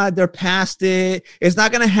 nah, they're past it. It's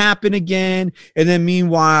not gonna happen again. And then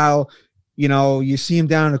meanwhile, you see him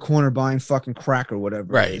down in the corner buying fucking crack or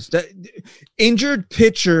whatever. Right. It is. Injured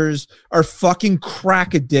pitchers are fucking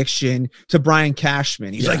crack addiction to Brian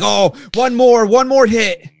Cashman. He's like, oh, one more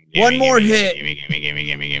hit, one more hit. Give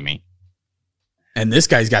me. And this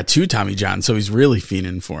guy's got 2 Tommy Johns, so he's really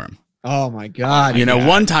fiending for him. Oh my God.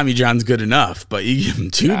 One Tommy John's good enough, but you give him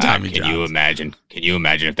 2 Tommy Johns. Can you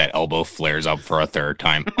imagine if that elbow flares up for a third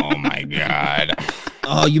time? Oh my God.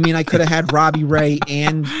 Oh, you mean I could have had Robbie Ray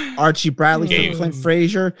and Archie Bradley for Clint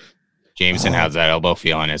Frazier? Jameson, how's that elbow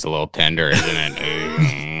feeling? It's a little tender, isn't it?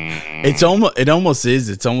 It almost is.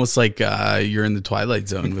 It's almost like you're in the Twilight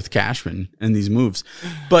Zone with Cashman and these moves.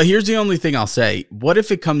 But here's the only thing I'll say. What if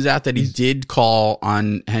it comes out that he did call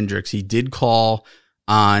on Hendricks? He did call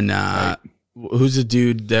on who's the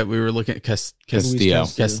dude that we were looking at? Castillo.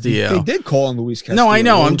 They did call on Luis Castillo. No, I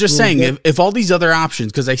know. I'm just saying if all these other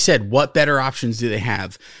options, because I said, what better options do they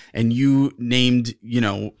have? And you named,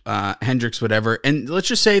 Hendricks, whatever. And let's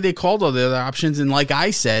just say they called all the other options. And like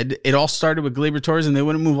I said, it all started with Gleyber Torres and they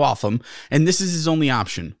wouldn't move off him. And this is his only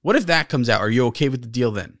option. What if that comes out? Are you okay with the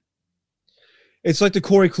deal then? It's like the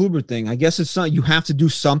Corey Kluber thing. I guess it's not, you have to do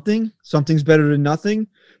something. Something's better than nothing.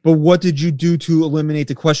 But what did you do to eliminate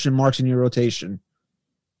the question marks in your rotation?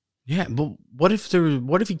 Yeah, but what if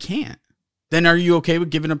he can't? Then are you okay with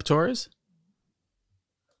giving up Torres?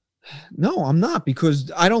 No, I'm not,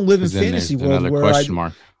 because I don't live in fantasy world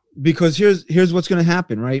where because here's what's going to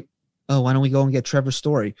happen, right? Oh, why don't we go and get Trevor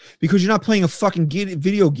Story? Because you're not playing a fucking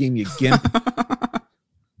video game, you gimp.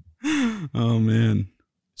 Oh man.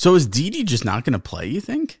 So is Didi just not going to play, you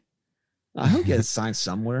think? I hope get signed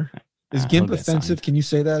somewhere. Is GIMP offensive? Can you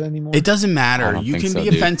say that anymore? It doesn't matter. You can be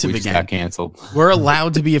offensive again. Got canceled. We're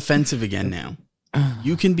allowed to be offensive again now.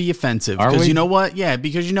 You can be offensive because you know what? Yeah,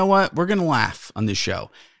 because you know what? We're gonna laugh on this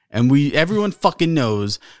show, and everyone fucking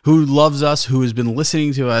knows who loves us, who has been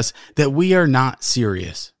listening to us, that we are not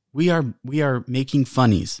serious. We are making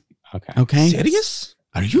funnies. Okay. Serious?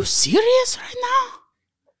 Are you serious right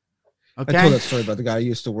now? Okay. I told that story about the guy I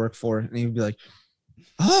used to work for, and he would be like,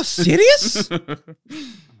 "Oh, serious?"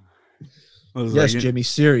 Yes, Jimmy,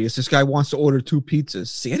 serious. This guy wants to order 2 pizzas.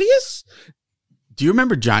 Serious? Do you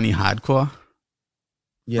remember Johnny Hardcore?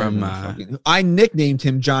 Yeah, I nicknamed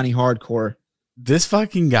him Johnny Hardcore. This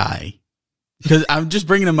fucking guy, because I'm just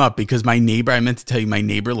bringing him up because I meant to tell you, my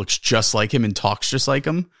neighbor looks just like him and talks just like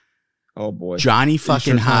him. Oh boy, Johnny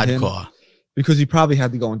fucking Hardcore. Because he probably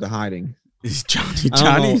had to go into hiding. Is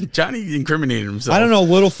Johnny incriminated himself. I don't know.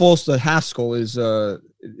 Little false to Haskell is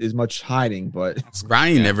much hiding, but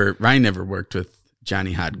Ryan never worked with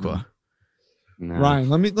Johnny Hardcore. No. Ryan,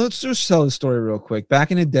 let's just tell the story real quick. Back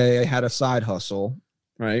in the day, I had a side hustle,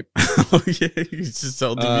 right? Oh yeah, you used to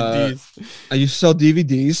sell DVDs. I used to sell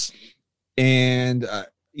DVDs, and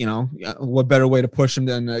what better way to push them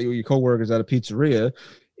than your coworkers at a pizzeria?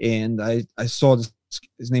 And I saw this.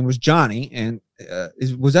 His name was Johnny, and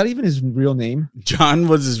was that even his real name? John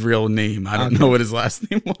was his real name. I don't know what his last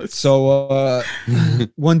name was. So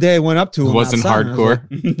one day I went up to him. It wasn't hardcore.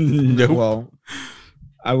 Nope. Well,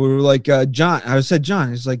 I were like, John. I said,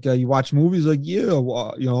 John. He's like, you watch movies? Like, yeah, I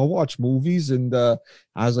watch movies. And I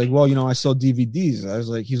was like, well, I sell DVDs. I was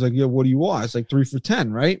like, he's like, yeah, what do you want? It's like 3 for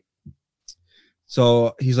 $10, right?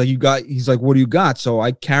 So he's like, what do you got? So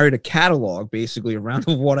I carried a catalog basically around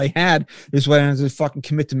of what I had. This way I didn't have to fucking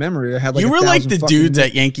commit to memory. I had like you were like the dudes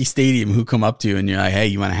at Yankee Stadium who come up to you and you're like, hey,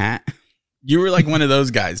 you want a hat? You were like one of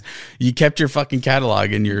those guys. You kept your fucking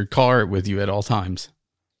catalog in your car with you at all times.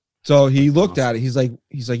 So he looked at it. He's like,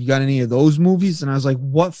 you got any of those movies? And I was like,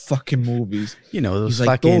 what fucking movies? Those he's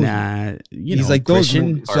fucking, like, he's like those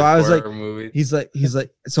movies. So I was like, movies. he's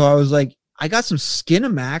like, so I was like, I got some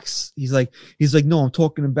Skinamax. He's like, no, I'm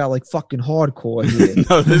talking about like fucking hardcore here.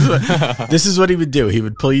 No, this is what he would do. He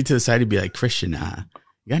would pull you to the side and be like, Christian, you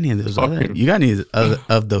got any of those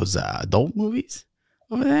of those adult movies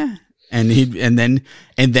over there? And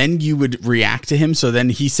then you would react to him. So then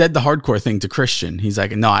he said the hardcore thing to Christian. He's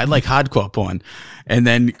like, no, I like hardcore porn. And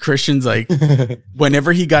then Christian's like,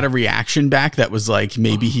 whenever he got a reaction back that was like,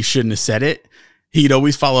 maybe he shouldn't have said it, he'd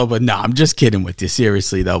always follow up with, no, I'm just kidding with you.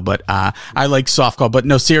 Seriously though. But I like softcore. But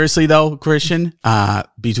no, seriously though, Christian,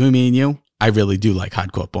 between me and you, I really do like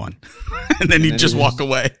hardcore porn. And then he'd just walk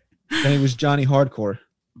away. Then it was Johnny Hardcore.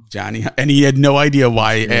 Johnny, and he had no idea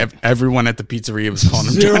why everyone at the pizzeria was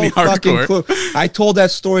calling him Johnny Hardcore. Clue. I told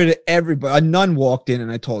that story to everybody. A nun walked in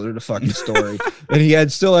and I told her the fucking story, and he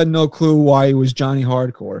still had no clue why he was Johnny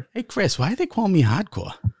Hardcore. Hey Chris, why are they calling me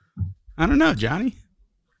Hardcore? I don't know, Johnny.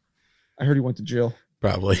 I heard he went to jail.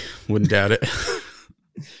 Probably, wouldn't doubt it.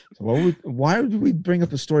 So why would we bring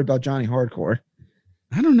up a story about Johnny Hardcore?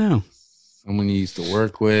 I don't know. Someone you used to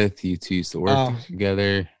work with. You two used to work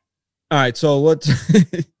together. All right, so let's.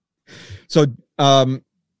 Oh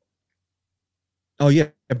yeah,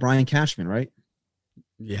 Brian Cashman, right?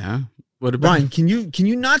 Yeah. What about Brian? Can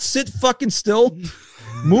you not sit fucking still?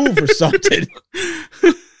 Move or something.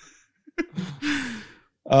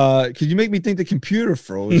 Could you make me think the computer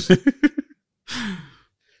froze?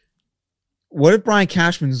 What if Brian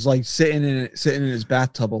Cashman's like sitting in his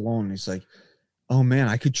bathtub alone? He's like, oh man,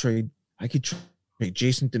 I could trade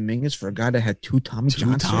Jason Dominguez for a guy that had two Tommy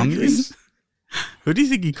John surgeries. Who do you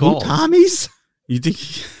think he called? Two Tommies? You think?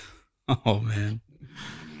 Oh man!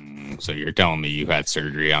 So you're telling me you had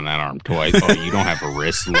surgery on that arm twice? Oh, you don't have a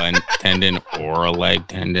wrist tendon or a leg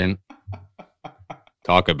tendon?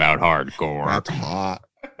 Talk about hardcore. That's hot.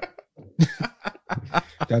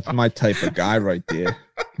 That's my type of guy right there.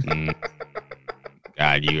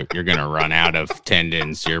 God, you're gonna run out of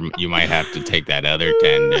tendons. You might have to take that other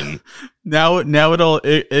tendon. Now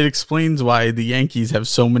it explains why the Yankees have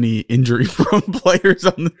so many injury-prone players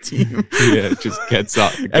on the team. Yeah, it just gets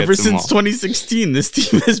up. Ever since 2016, this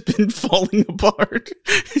team has been falling apart.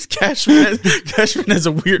 Cashman has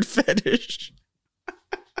a weird fetish.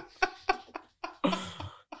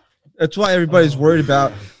 That's why everybody's worried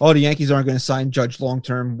about, the Yankees aren't going to sign Judge long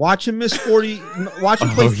term. Watch him miss 40. Watch him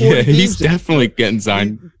play 40 games. He's definitely getting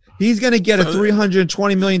signed. He's going to get a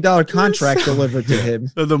 $320 million contract delivered to him.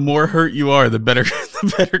 So the more hurt you are, the better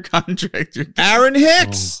contract you're getting. Aaron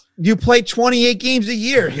Hicks, you play 28 games a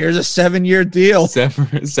year. Here's a 7-year deal.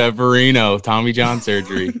 Severino, Tommy John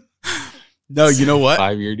surgery. No, you know what?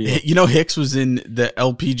 5-year deal. You know, Hicks was in the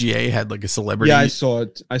LPGA, had like a celebrity. Yeah, I saw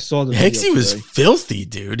it. I saw the Hicksy was filthy,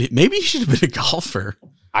 dude. Maybe he should have been a golfer.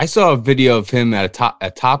 I saw a video of him at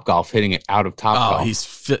Top Golf hitting it out of Top Golf.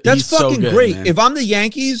 That's he's fucking so good, great. man. If I'm the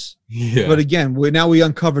Yankees, but again, we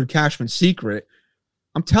uncovered Cashman's secret.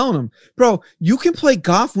 I'm telling him, bro, you can play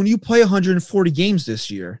golf when you play 140 games this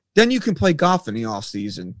year. Then you can play golf in the off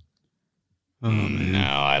season. Oh, man. No,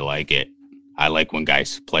 I like it. I like when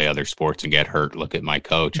guys play other sports and get hurt. Look at my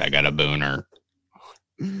coach. I got a booner.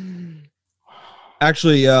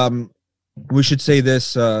 Actually, we should say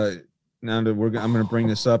this. Now that I'm going to bring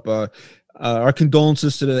this up. Our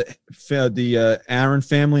condolences to the Aaron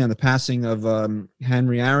family on the passing of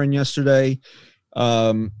Henry Aaron yesterday.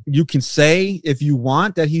 You can say if you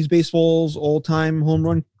want that he's baseball's all-time home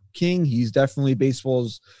run king. He's definitely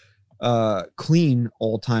baseball's clean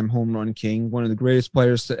all-time home run king, one of the greatest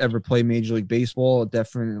players to ever play Major League Baseball.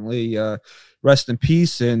 Definitely rest in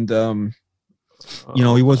peace, and You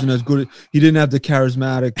know, he wasn't as good. He didn't have the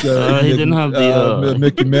charismatic. He didn't have the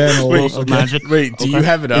Mickey Mantle. Wait, magic. Wait, do you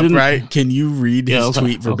have it up right? Can you read his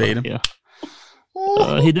tweet verbatim? Yeah.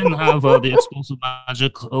 He didn't have the explosive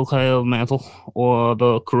magic, of Mantle, or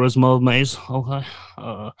the charisma of Mays,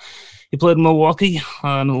 he played in Milwaukee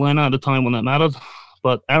and Atlanta at a time when that mattered,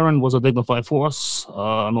 but Aaron was a dignified force,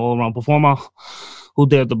 an all-around performer who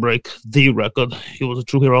dared to break the record. He was a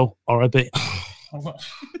true hero, R.I.P.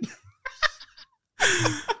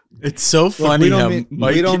 It's so funny how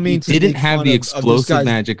we don't mean to He didn't make have fun the of explosive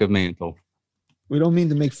magic of Mantle. We don't mean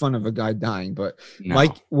to make fun of a guy dying, but No.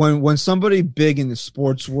 Mike, when somebody big in the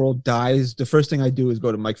sports world dies, the first thing I do is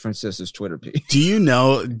go to Mike Francis's Twitter page. Do you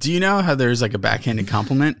know how there's like a backhanded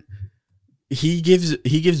compliment? He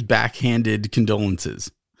gives backhanded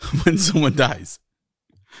condolences when someone dies.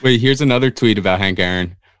 Wait, here's another tweet about Hank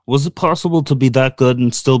Aaron. Was it possible to be that good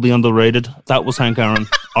and still be underrated? That was Hank Aaron,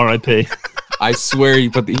 R.I.P. I swear he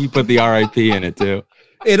put the RIP in it too.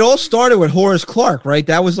 It all started with Horace Clark, right?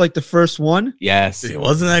 That was like the first one. Yes. It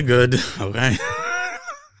wasn't that good. Okay.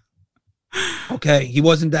 Okay, he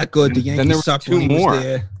wasn't that good. The Then Yankees there were sucked two when he more. was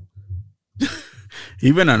there.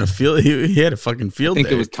 He went on a field. He had a fucking field. I think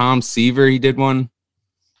day. it was Tom Seaver. He did one.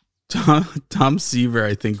 Tom Seaver,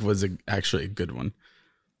 I think, was actually a good one.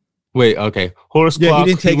 Wait, okay. Horace Yeah, Clark,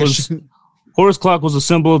 he didn't take Horace Clark was a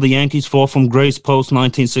symbol of the Yankees' fall from grace post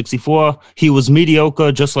 1964. He was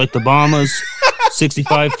mediocre, just like the Bombers,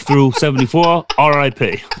 65 through 74.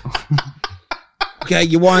 R.I.P. Okay,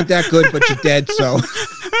 you weren't that good, but you're dead. So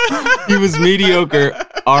He was mediocre.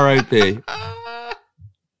 RIP.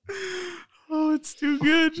 Oh, it's too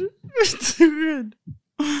good. It's too good.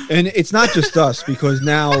 and it's not just us because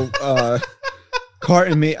now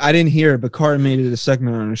Carton made. I didn't hear it, but Carton made it a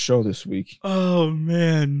segment on a show this week. Oh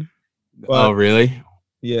man. But, Oh, really?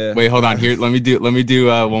 Yeah. Wait, hold on. Here, let me do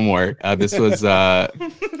one more. This was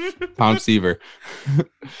Tom Seaver.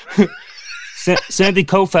 Sandy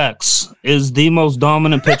Koufax is the most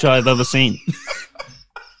dominant pitcher I've ever seen.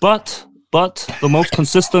 But the most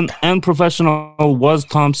consistent and professional was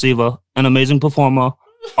Tom Seaver, an amazing performer.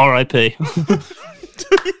 R.I.P.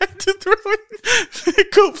 You had to throw in.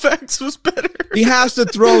 Koufax was better. He has to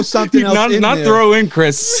throw something else in Not there. throw in,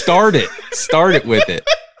 Chris. Start it. Start it with it.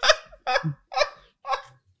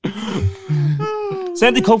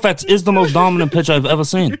 Sandy Koufax is the most dominant pitcher I've ever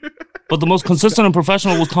seen. But the most consistent and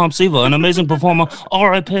professional was Tom Seaver, an amazing performer.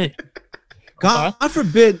 R.I.P. God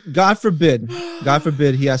forbid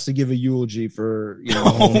he has to give a eulogy for, you know.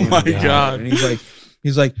 Oh my God. And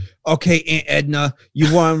he's like, okay, Aunt Edna,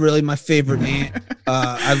 you weren't really my favorite aunt.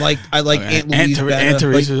 I like Aunt Louise better. Aunt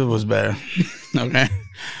Teresa was better. Okay.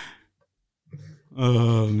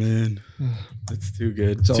 Oh man, that's too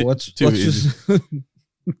good. So let's too just.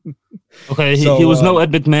 Okay, he, So, he was no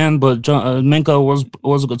Ed McMahon, but Minka was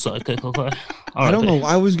a good sidekick. Okay, I don't know.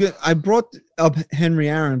 I brought up Henry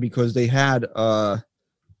Aaron because they had Carton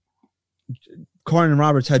and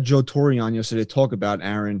Roberts had Joe Torre on yesterday to talk about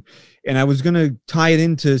Aaron, and I was gonna tie it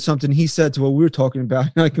into something he said to what we were talking about,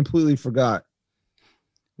 and I completely forgot.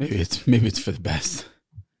 Maybe it's for the best.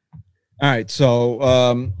 All right,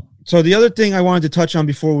 so the other thing I wanted to touch on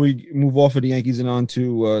before we move off of the Yankees and on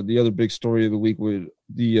to the other big story of the week with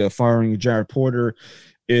the firing of Jared Porter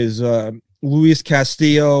is Luis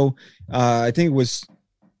Castillo. I think it was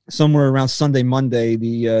somewhere around Sunday, Monday,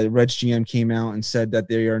 the Reds GM came out and said that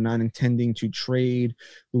they are not intending to trade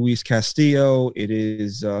Luis Castillo. It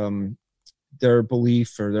is their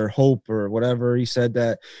belief or their hope or whatever. He said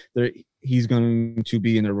that he's going to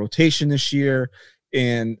be in their rotation this year.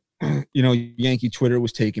 And, you know, Yankee Twitter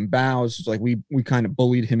was taking bows. It's like we kind of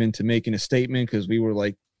bullied him into making a statement because we were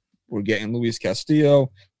like, we're getting Luis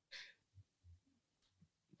Castillo.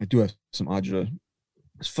 I do have some Audra.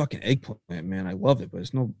 This fucking eggplant, man. I love it, but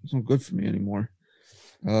it's no good for me anymore.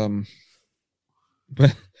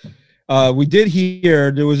 But we did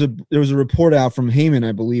hear there was a report out from Heyman,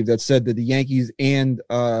 I believe, that said that the Yankees and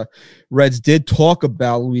Reds did talk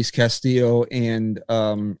about Luis Castillo, and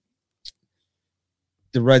the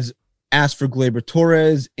Reds asked for Gleyber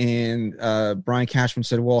Torres, and Brian Cashman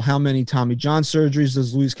said, well, how many Tommy John surgeries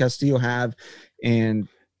does Luis Castillo have? And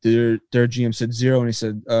their GM said 0, and he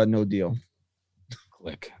said, no deal.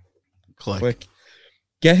 Click.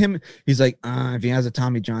 Get him. He's like, if he has a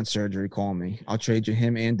Tommy John surgery, call me. I'll trade you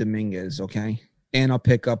him and Dominguez, okay? And I'll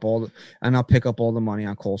pick up all the money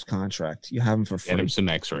on Cole's contract. You have him for free. Get him some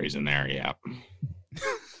X-rays in there, yeah.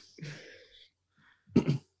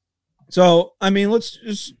 So, I mean, let's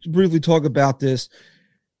just briefly talk about this.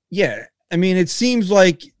 Yeah, I mean, it seems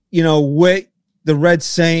like, you know, with the Reds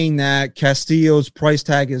saying that Castillo's price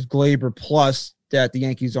tag is Gleyber plus that the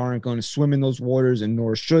Yankees aren't going to swim in those waters, and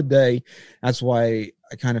nor should they. That's why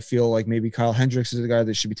I kind of feel like maybe Kyle Hendricks is the guy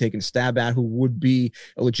that should be taking a stab at, who would be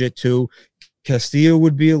a legit 2. Castillo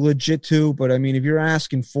would be a legit 2. But, I mean, if you're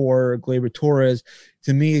asking for Gleyber Torres,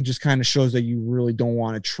 to me, it just kind of shows that you really don't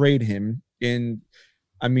want to trade him. And,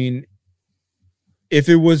 I mean, we know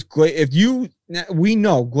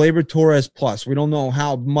Gleyber Torres plus. We don't know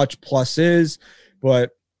how much plus is,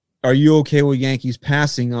 but are you okay with Yankees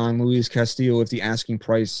passing on Luis Castillo if the asking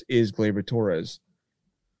price is Gleyber Torres?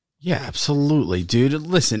 Yeah, absolutely, dude.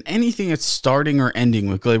 Listen, anything that's starting or ending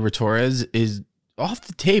with Gleyber Torres is off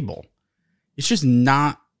the table. It's just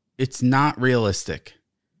not realistic.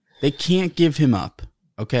 They can't give him up,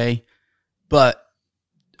 okay? But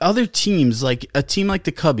other teams, like a team like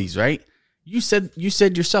the Cubbies, right? You said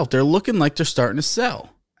yourself, they're looking like they're starting to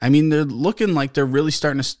sell. I mean, they're looking like they're really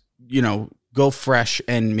starting to, go fresh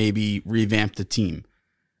and maybe revamp the team.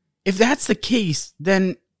 If that's the case,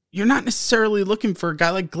 then you're not necessarily looking for a guy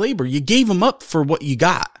like Gleyber. You gave him up for what you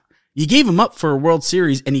got. You gave him up for a World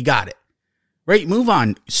Series and he got it. Right? Move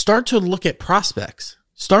on. Start to look at prospects.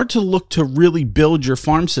 Start to look to really build your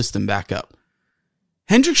farm system back up.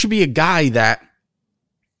 Hendricks should be a guy that,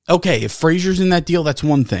 okay, if Frazier's in that deal, that's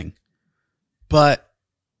one thing. But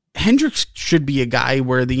Hendricks should be a guy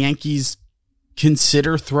where the Yankees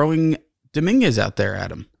consider throwing Dominguez out there at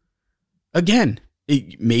him. Again,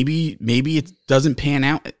 maybe it doesn't pan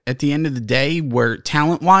out at the end of the day where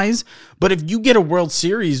talent-wise, but if you get a World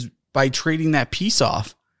Series by trading that piece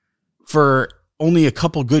off for only a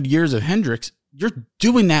couple good years of Hendricks, you're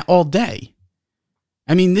doing that all day.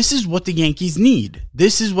 I mean, this is what the Yankees need.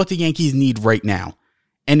 This is what the Yankees need right now.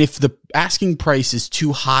 And if the asking price is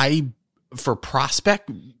too high for prospect,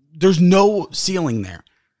 there's no ceiling there.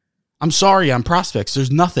 I'm sorry, on prospects, there's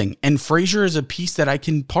nothing. And Frazier is a piece that I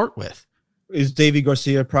can part with. Is Davy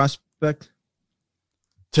Garcia a prospect?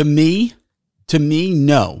 To me,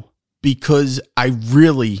 no. Because I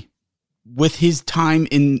really, with his time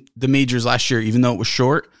in the majors last year, even though it was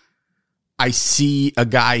short, I see a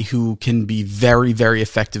guy who can be very, very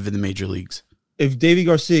effective in the major leagues. If Davy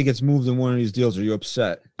Garcia gets moved in one of these deals, are you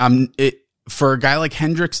upset? For a guy like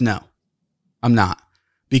Hendricks, no. I'm not.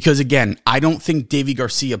 Because, again, I don't think Davy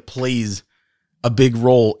Garcia plays a big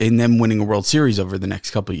role in them winning a World Series over the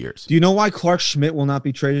next couple of years. Do you know why Clark Schmidt will not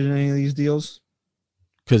be traded in any of these deals?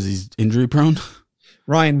 Because he's injury prone?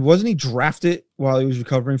 Ryan, wasn't he drafted while he was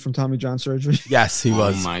recovering from Tommy John surgery? Yes, he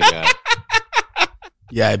was. Oh, my God.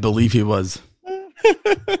 Yeah, I believe he was.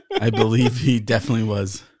 I believe he definitely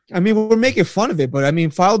was. I mean, we're making fun of it, but I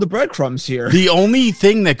mean, follow the breadcrumbs here. The only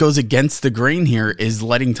thing that goes against the grain here is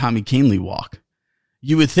letting Tommy Kahnle walk.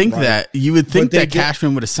 You would think that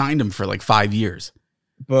Cashman would have signed him for like 5 years.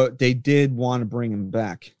 But they did want to bring him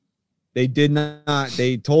back. They did not.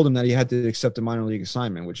 They told him that he had to accept a minor league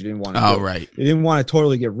assignment, which he didn't want to do. Oh, right. They didn't want to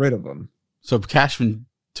totally get rid of him. So Cashman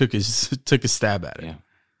took a stab at it.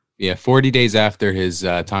 Yeah. 40 days after his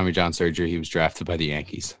Tommy John surgery, he was drafted by the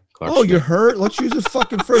Yankees. Clark Schmidt. You're hurt? Let's use a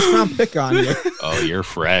fucking first-round pick on you. Oh, you're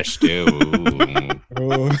fresh, dude.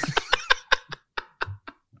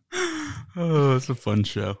 Oh, it's a fun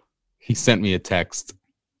show. He sent me a text.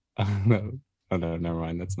 No, never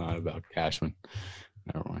mind. That's not about Cashman.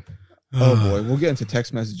 Never mind. Oh boy, we'll get into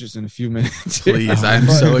text messages in a few minutes. Please, I'm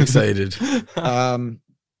so excited.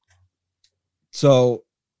 So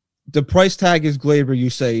the price tag is Gleyber. You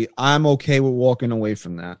say I'm okay with walking away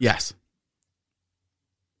from that. Yes.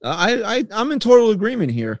 I'm in total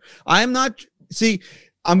agreement here. I'm not. See,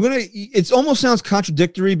 it almost sounds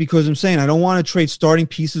contradictory because I'm saying I don't want to trade starting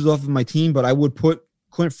pieces off of my team, but I would put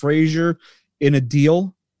Clint Frazier in a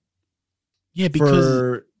deal. Yeah,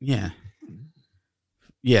 because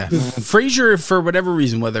Frazier, for whatever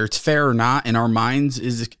reason, whether it's fair or not, in our minds,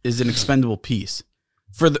 is an expendable piece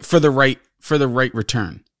for the right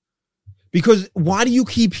return. Because why do you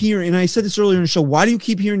keep hearing? And I said this earlier in the show. Why do you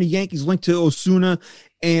keep hearing the Yankees linked to Osuna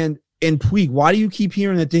and Puig? Why do you keep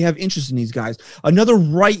hearing that they have interest in these guys? Another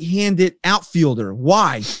right-handed outfielder.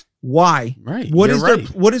 Why? Right. What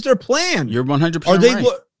is their plan? You're 100% Are they? right.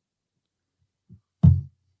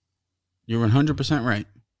 You're 100% right.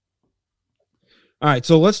 All right,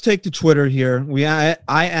 so let's take to Twitter here.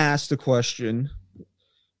 I asked a question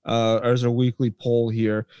as a weekly poll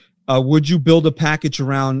here. Would you build a package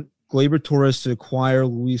around Gleyber Torres to acquire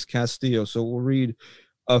Luis Castillo? So we'll read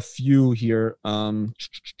a few here. We'll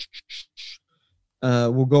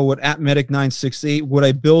go with @medic968. Would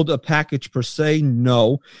I build a package per se?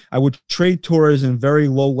 No. I would trade Torres in very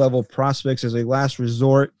low-level prospects as a last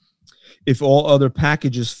resort if all other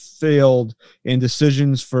packages failed and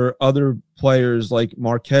decisions for other players like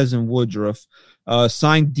Marquez and Woodruff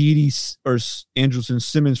Sign Didi or Andrelton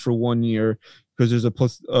Simmons for 1 year because there's a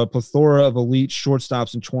plethora of elite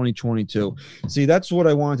shortstops in 2022. See, that's what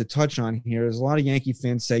I wanted to touch on here. There's a lot of Yankee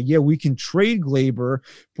fans say, yeah, we can trade Glaber,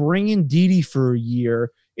 bring in Didi for a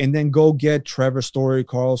year, and then go get Trevor Story,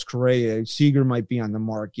 Carlos Correa. Seager might be on the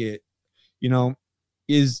market. You know,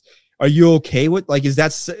 are you okay with, like, is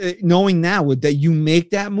that, knowing now, that you make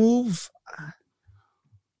that move?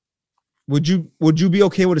 Would you be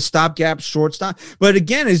okay with a stopgap shortstop? But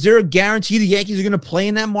again, is there a guarantee the Yankees are going to play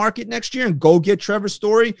in that market next year and go get Trevor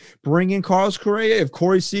Story, bring in Carlos Correa? If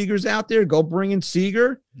Corey Seager's out there, go bring in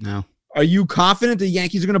Seager? No. Are you confident the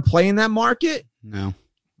Yankees are going to play in that market? No,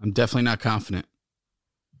 I'm definitely not confident.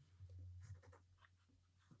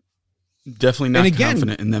 Definitely not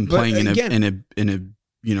confident in them playing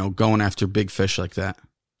in a going after big fish like that.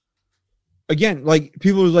 Again, like,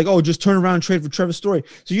 people are like, oh, just turn around and trade for Trevor Story.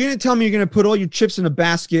 So you're going to tell me you're going to put all your chips in a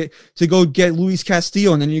basket to go get Luis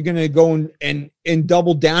Castillo, and then you're going to go and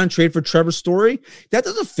double down and trade for Trevor Story? That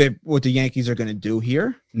doesn't fit what the Yankees are going to do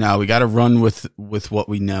here. No, we got to run with what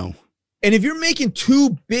we know. And if you're making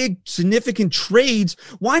two big, significant trades,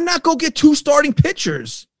 why not go get two starting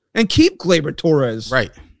pitchers and keep Gleyber Torres?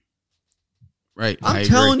 Right. Right. I'm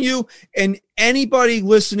telling you, and anybody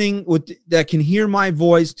listening that can hear my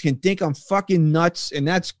voice can think I'm fucking nuts, and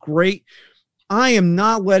that's great. I am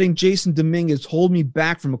not letting Jason Dominguez hold me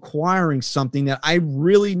back from acquiring something that I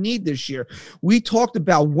really need this year. We talked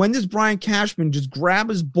about, when does Brian Cashman just grab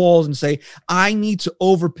his balls and say, I need to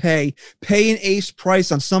overpay, pay an ace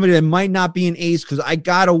price on somebody that might not be an ace because I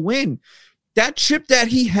got to win. That chip that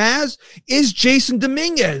he has is Jason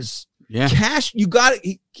Dominguez. Yeah. Cash, you got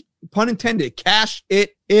it. Pun intended, cash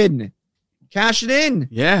it in. Cash it in.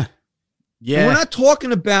 Yeah. Yeah. And we're not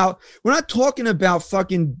talking about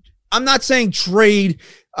fucking, I'm not saying trade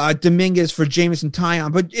Dominguez for Jameson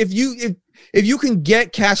Taillon, but if you can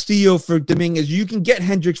get Castillo for Dominguez, you can get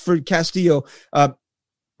Hendricks for Castillo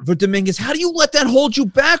for Dominguez. How do you let that hold you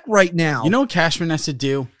back right now? You know what Cashman has to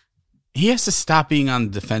do? He has to stop being on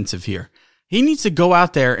the defensive here. He needs to go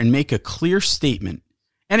out there and make a clear statement.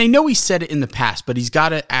 And I know he said it in the past, but he's got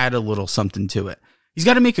to add a little something to it. He's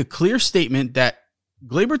got to make a clear statement that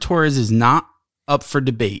Gleyber Torres is not up for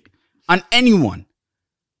debate on anyone.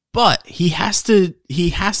 But he has to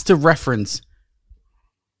reference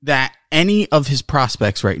that any of his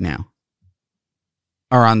prospects right now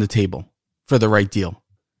are on the table for the right deal.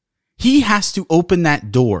 He has to open that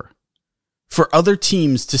door for other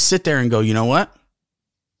teams to sit there and go, you know what?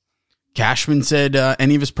 Cashman said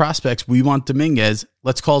any of his prospects, we want Dominguez.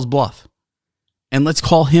 Let's call his bluff. And let's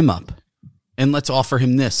call him up. And let's offer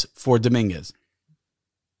him this for Dominguez.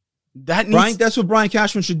 That's what Brian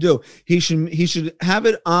Cashman should do. He should have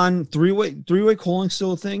it on three-way calling,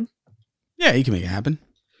 still a thing. Yeah, he can make it happen.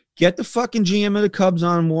 Get the fucking GM of the Cubs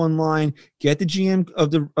on one line. Get the GM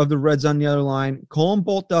of the Reds on the other line. Call them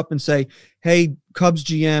both up and say, hey, Cubs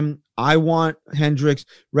GM, I want Hendricks.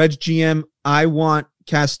 Reds GM, I want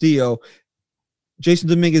Castillo. Jason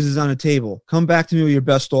Dominguez is on the table. Come back to me with your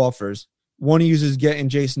best offers. One of you is getting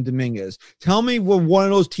Jason Dominguez. Tell me what one of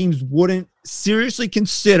those teams wouldn't seriously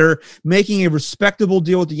consider making a respectable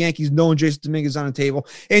deal with the Yankees knowing Jason Dominguez is on the table.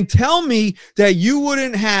 And tell me that you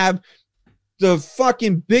wouldn't have the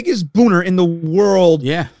fucking biggest booner in the world,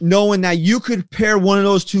 knowing that you could pair one of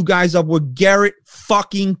those two guys up with Garrett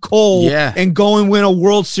fucking Cole and go and win a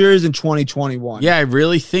World Series in 2021. Yeah, I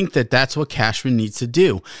really think that that's what Cashman needs to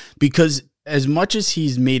do, because as much as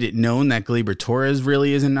he's made it known that Gleyber Torres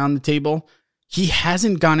really isn't on the table, he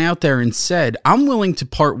hasn't gone out there and said, I'm willing to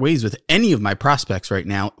part ways with any of my prospects right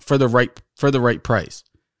now for the right price.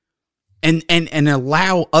 And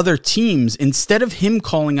allow other teams, instead of him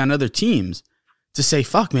calling on other teams, to say,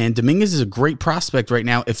 fuck, man, Dominguez is a great prospect right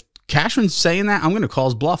now. If Cashman's saying that, I'm going to call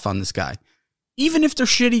his bluff on this guy. Even if they're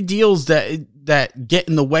shitty deals that get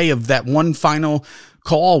in the way of that one final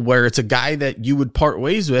call where it's a guy that you would part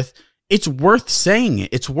ways with, it's worth saying it.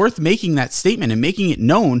 It's worth making that statement and making it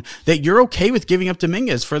known that you're okay with giving up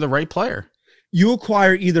Dominguez for the right player. You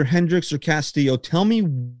acquire either Hendricks or Castillo. Tell me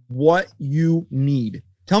what you need.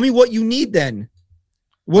 Tell me what you need then.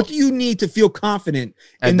 What do you need to feel confident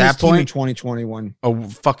in this team in 2021? A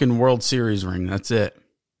fucking World Series ring. That's it.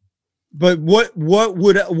 But what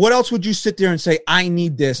else would you sit there and say, I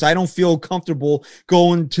need this? I don't feel comfortable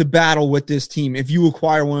going to battle with this team if you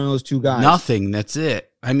acquire one of those two guys. Nothing. That's it.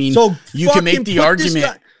 I mean, so you can make the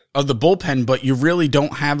argument of the bullpen, but you really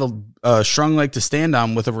don't have a strong leg to stand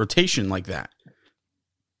on with a rotation like that.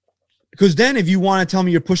 Because then if you want to tell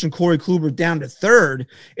me you're pushing Corey Kluber down to third,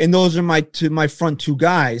 and those are my front two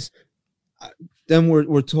guys, then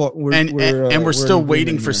we're talking, and we're still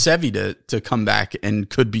waiting for here. Sevy to come back and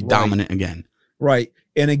could be dominant again. Right.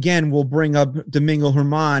 And again, we'll bring up Domingo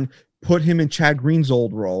Herman, put him in Chad Green's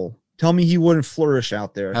old role. Tell me he wouldn't flourish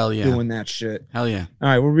out there doing that shit. Hell yeah. All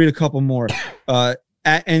right, we'll read a couple more.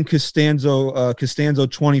 At N Costanzo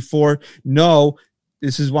 24. No,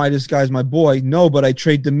 this is why this guy's my boy. No, but I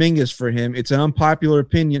trade Dominguez for him. It's an unpopular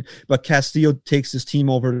opinion, but Castillo takes his team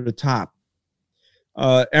over the top.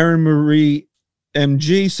 Aaron Marie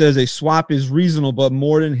MG says a swap is reasonable, but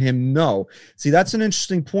more than him, no. See, that's an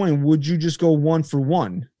interesting point. Would you just go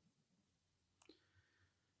 1-for-1?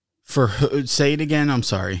 Say it again. I'm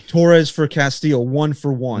sorry. Torres for Castillo,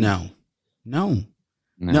 1-for-1. No.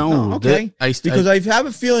 Oh, okay. Because I have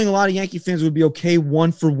a feeling a lot of Yankee fans would be okay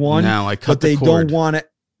 1-for-1. No, I cut but they the cord.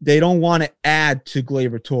 They don't want to add to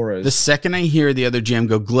Gleyber Torres. The second I hear the other GM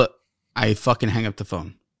go glip, I fucking hang up the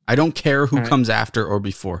phone. I don't care who comes after or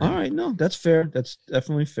before him. All right, no, that's fair. That's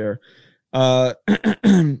definitely fair. Our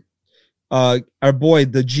boy,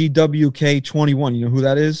 the GWK21, you know who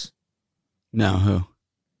that is? No, who?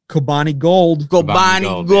 Kobani Gold.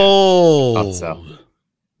 Kobani Gold. So.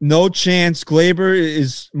 No chance. Gleyber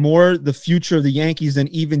is more the future of the Yankees than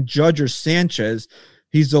even Judge or Sanchez.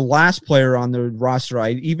 He's the last player on the roster. I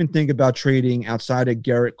even think about trading outside of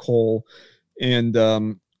Garrett Cole. And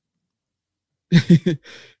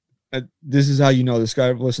this is how you know this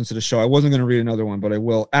guy listens to the show. I wasn't going to read another one, but I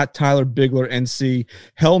will. At Tyler Bigler, NC.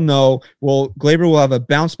 Hell no. Well, Gleyber will have a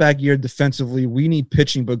bounce back year defensively. We need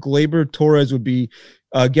pitching, but Gleyber Torres would be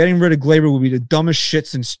getting rid of Gleyber would be the dumbest shit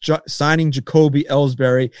since signing Jacoby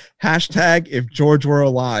Ellsbury. Hashtag if George were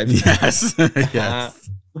alive. Yes. Yes.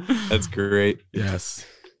 That's great. Yes.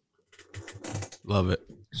 Love it.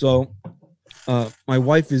 So my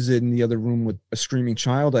wife is in the other room with a screaming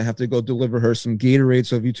child. I have to go deliver her some Gatorade.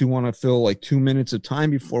 So if you two want to fill like 2 minutes of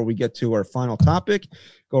time before we get to our final topic,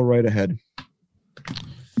 go right ahead.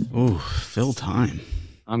 Ooh, fill time.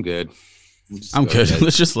 I'm good. I'm good. Ahead.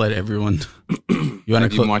 Let's just let everyone. You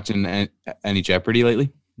want to been watching any Jeopardy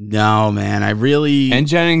lately? No, man. Ken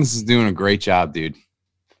Jennings is doing a great job, dude.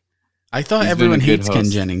 I thought everyone hates Ken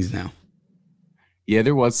Jennings now. Yeah,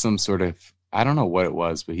 there was some sort of, I don't know what it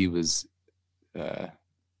was, but he was.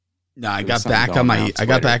 No, I got back on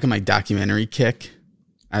my documentary kick.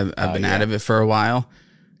 I've been out of it for a while.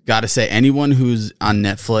 Got to say, anyone who's on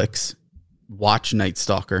Netflix, watch Night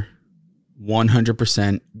Stalker.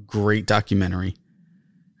 100% great documentary.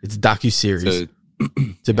 It's a docuseries.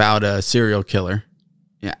 It's about a serial killer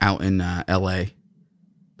out in L.A.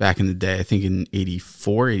 back in the day. I think in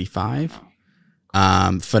 84, 85.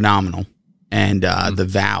 Phenomenal. And The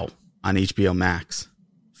Vow on HBO Max.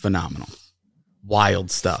 Phenomenal. Wild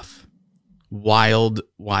stuff. Wild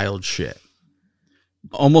shit.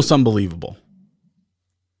 Almost unbelievable.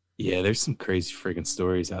 Yeah, there's some crazy freaking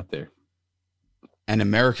stories out there. And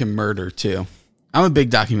American Murder too. I'm a big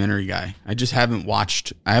documentary guy. I haven't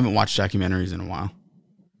watched documentaries in a while.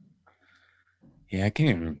 Yeah, I can't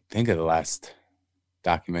even think of the last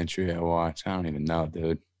documentary I watched. I don't even know,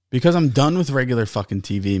 dude. Because I'm done with regular fucking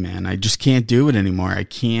TV, man. I just can't do it anymore. I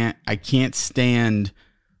can't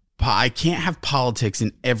have politics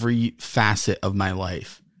in every facet of my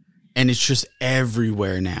life. And it's just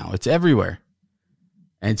everywhere now. It's everywhere.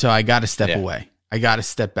 And so I got to step away. I got to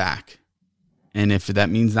step back. And if that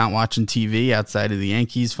means not watching TV outside of the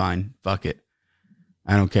Yankees, fine. Fuck it.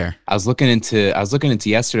 I don't care. I was looking into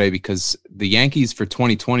yesterday because the Yankees for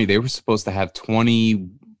 2020, they were supposed to have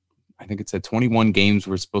 21 games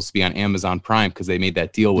were supposed to be on Amazon Prime because they made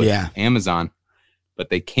that deal with Amazon, but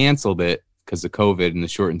they canceled it because of COVID and the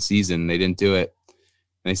shortened season. They didn't do it.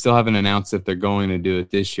 And they still haven't announced if they're going to do it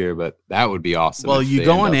this year, but that would be awesome. Well, you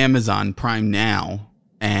go on Amazon Prime now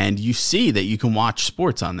and you see that you can watch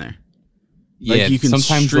sports on there. Yeah, you can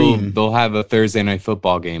sometimes they'll have a Thursday night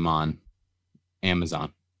football game on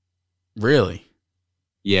Amazon. Really?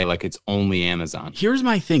 Yeah, like it's only Amazon. Here's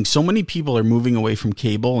my thing. So many people are moving away from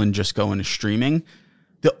cable and just going to streaming.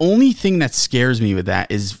 The only thing that scares me with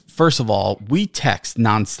that is, first of all, we text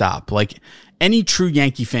nonstop. Like any true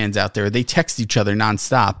Yankee fans out there, they text each other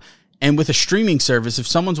nonstop. And with a streaming service, if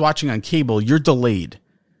someone's watching on cable, you're delayed,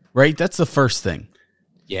 right? That's the first thing.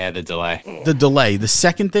 Yeah, the delay. The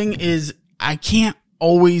second thing is I can't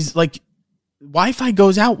always, like, Wi-Fi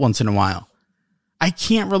goes out once in a while. I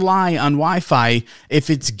can't rely on Wi-Fi if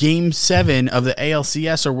it's Game 7 of the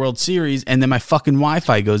ALCS or World Series and then my fucking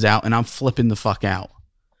Wi-Fi goes out and I'm flipping the fuck out.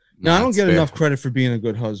 No, I don't get enough credit for being a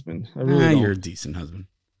good husband. I really don't. You're a decent husband.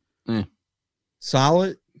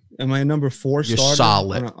 Solid? Am I a number 4 You're starter?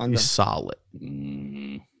 solid. You're solid.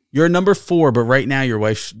 You're a number 4, but right now your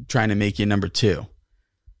wife's trying to make you number 2.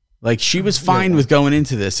 Like, she was fine with going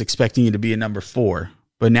into this expecting you to be a number 4,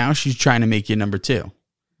 but now she's trying to make you number 2.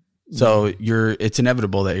 So it's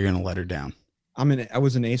inevitable that you're going to let her down. I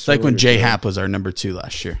was an ace. It's like when J Happ was our number 2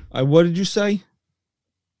 last year. What did you say?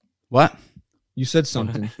 What? You said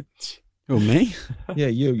something. Oh, me? Yeah,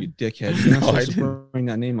 you dickhead. You're not supposed to bring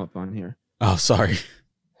that name up on here. Oh, sorry.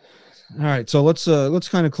 All right, so let's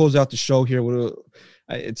kind of close out the show here.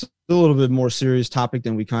 It's a little bit more serious topic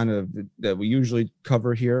than we usually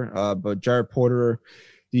cover here. But Jared Porter,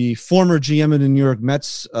 the former GM of the New York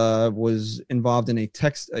Mets, was involved in I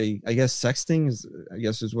guess sexting is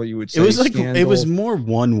what you would say. It was more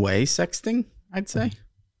one-way sexting, I'd say.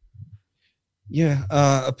 Yeah,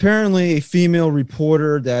 apparently a female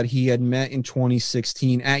reporter that he had met in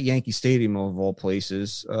 2016 at Yankee Stadium, of all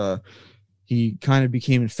places, he kind of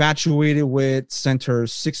became infatuated with, sent her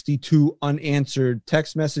 62 unanswered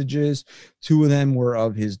text messages. 2 of them were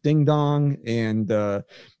of his ding dong, and the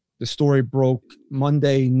story broke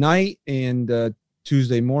Monday night, and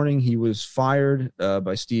Tuesday morning he was fired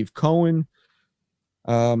by Steve Cohen.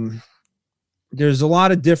 There's a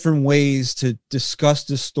lot of different ways to discuss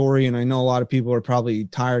this story, and I know a lot of people are probably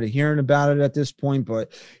tired of hearing about it at this point,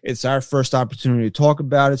 but it's our first opportunity to talk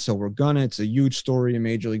about it, so we're gonna. It's a huge story in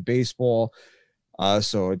Major League Baseball,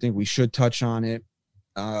 so I think we should touch on it.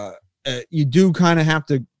 You do kind of have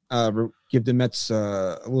to give the Mets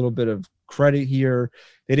a little bit of credit here.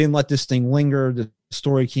 They didn't let this thing linger. The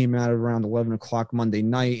story came out around 11 o'clock Monday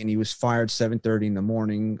night, and he was fired 7:30 in the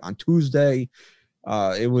morning on Tuesday.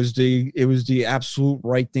 It was the absolute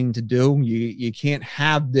right thing to do. You can't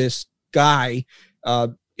have this guy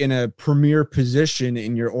in a premier position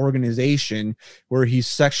in your organization where he's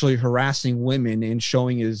sexually harassing women and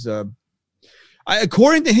showing his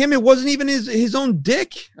according to him, it wasn't even his own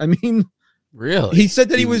dick. I mean, really? He said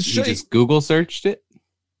that he just Google searched it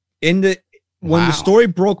when the story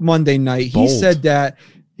broke Monday night. Bold. He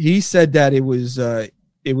said that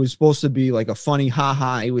it was supposed to be like a funny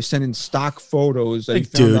haha. He was sending stock photos.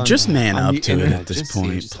 That dude, just man up to it at this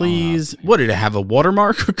point, please. What, did it have a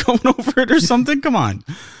watermark going over it or something? Come on.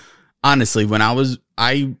 Honestly, when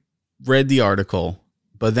I read the article,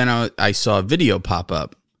 but then I saw a video pop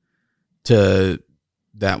up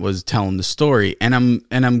that was telling the story, and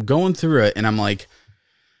I'm going through it, and I'm like,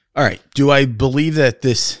 all right, do I believe that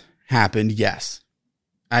this happened? Yes,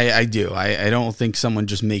 I do. I don't think someone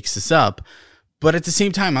just makes this up. But at the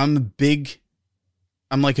same time, I'm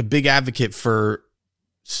like a big advocate for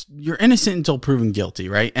you're innocent until proven guilty,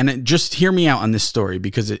 right? And just hear me out on this story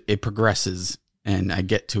because it progresses and I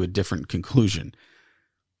get to a different conclusion.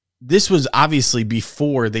 This was obviously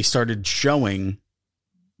before they started showing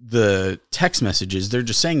the text messages. They're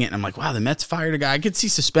just saying it. And I'm like, wow, the Mets fired a guy. I could see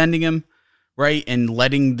suspending him, right? And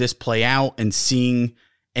letting this play out and seeing.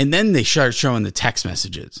 And then they started showing the text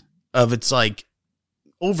messages of it's like,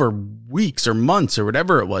 over weeks or months or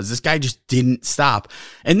whatever it was, this guy just didn't stop.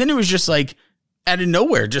 And then it was just like out of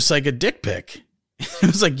nowhere, just like a dick pic. It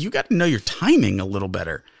was like, you got to know your timing a little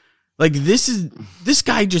better. Like this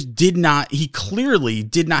guy just he clearly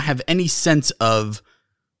did not have any sense of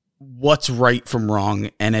what's right from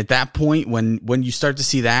wrong. And at that point, when you start to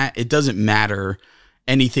see that, it doesn't matter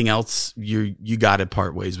anything else. You got to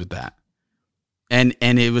part ways with that. And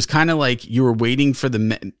it was kind of like you were waiting for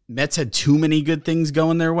the Mets had too many good things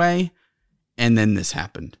going their way, and then this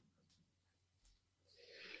happened.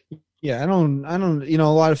 Yeah, I don't. A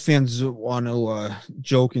lot of fans want to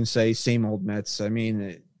joke and say same old Mets. I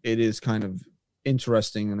mean, it is kind of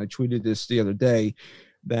interesting, and I tweeted this the other day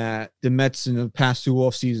that the Mets in the past 2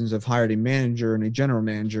 off seasons have hired a manager and a general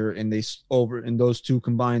manager, and those 2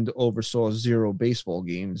 combined oversaw 0 baseball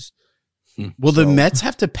games. Will the Mets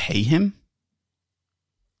have to pay him?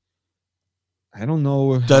 I don't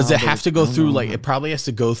know. Does it have to go through it probably has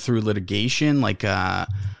to go through litigation, like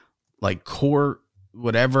court,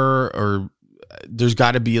 whatever, or there's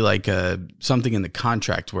got to be like something in the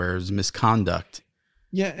contract where it's misconduct.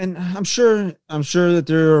 Yeah, and I'm sure that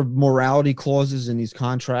there are morality clauses in these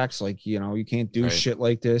contracts, like you can't do shit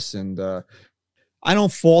like this, and I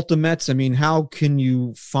don't fault the Mets. I mean, how can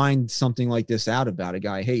you find something like this out about a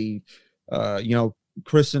guy? Hey,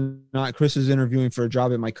 Chris is interviewing for a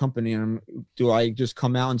job at my company, and do I just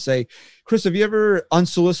come out and say, Chris, have you ever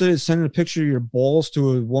unsolicited sent a picture of your balls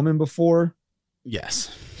to a woman before? Yes,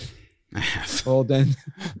 I have. Well then,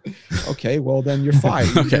 okay. Well then, you're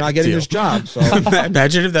fired. You're not getting this job. So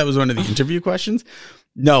imagine if that was one of the interview questions.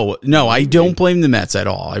 No, I don't blame the Mets at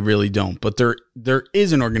all. I really don't. But there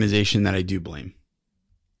is an organization that I do blame.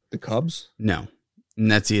 The Cubs? No, and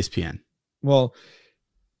that's ESPN. Well.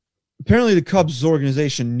 Apparently, the Cubs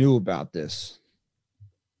organization knew about this.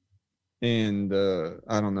 And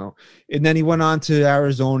I don't know. And then he went on to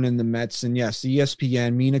Arizona and the Mets. And yes,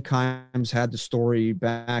 ESPN, Mina Kimes had the story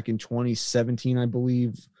back in 2017, I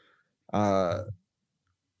believe. And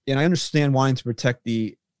I understand wanting to protect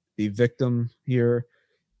the victim here.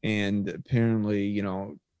 And apparently, you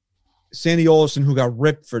know, Sandy Olson, who got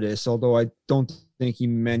ripped for this, although I don't think he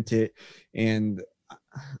meant it. And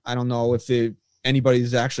I don't know if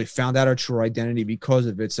anybody's actually found out her true identity because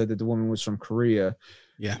of it, said that the woman was from Korea.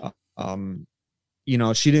 Yeah. You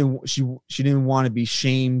know, she didn't want to be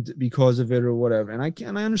shamed because of it or whatever. And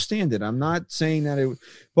I understand it. I'm not saying that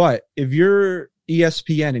but if you're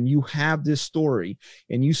ESPN and you have this story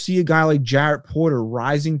and you see a guy like Jarrett Porter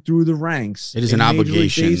rising through the ranks, it is an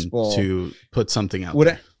obligation to put something out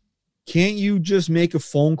there. Can't you just make a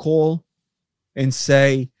phone call and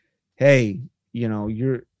say, hey, you know,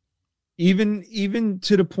 you're even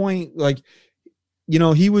to the point, like, you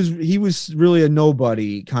know, he was really a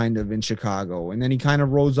nobody kind of in Chicago. And then he kind of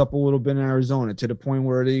rose up a little bit in Arizona to the point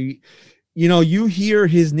where you hear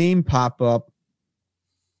his name pop up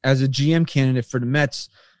as a GM candidate for the Mets.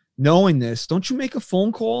 Knowing this, don't you make a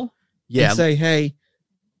phone call and say, hey,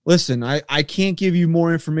 listen, I can't give you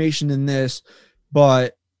more information than this,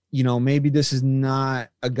 but, you know, maybe this is not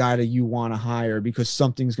a guy that you want to hire because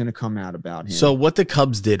something's going to come out about him. So what the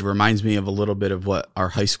Cubs did reminds me of a little bit of what our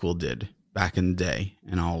high school did back in the day,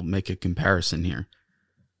 and I'll make a comparison here.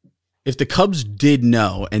 If the Cubs did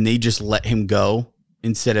know and they just let him go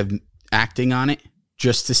instead of acting on it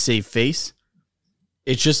just to save face,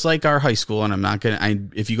 it's just like our high school. And I'm not going to,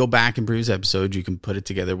 if you go back in previous episodes, you can put it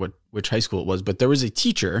together which high school it was, but there was a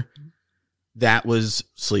teacher that was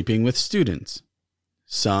sleeping with students,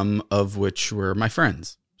 some of which were my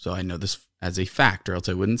friends. So I know this as a fact, or else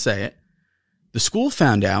I wouldn't say it. The school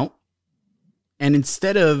found out, and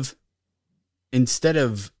instead of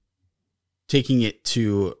taking it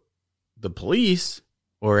to the police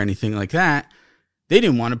or anything like that, they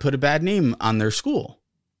didn't want to put a bad name on their school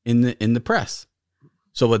in the press.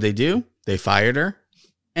 So what they do, they fired her,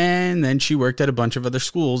 and then she worked at a bunch of other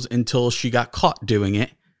schools until she got caught doing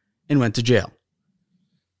it and went to jail.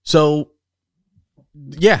 So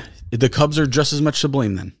yeah, the Cubs are just as much to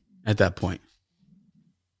blame then at that point.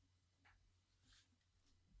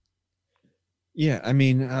 Yeah, I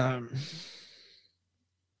mean,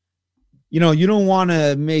 you know, you don't want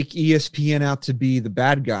to make ESPN out to be the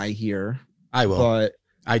bad guy here. I will. But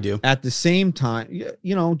I do. At the same time,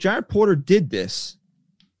 you know, Jarrett Porter did this.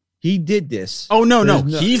 He did this. Oh, no.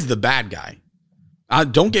 He's the bad guy.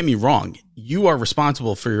 Don't get me wrong. You are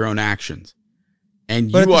responsible for your own actions.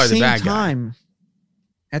 And you are the bad guy.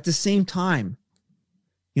 At the same time,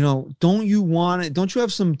 you know, don't you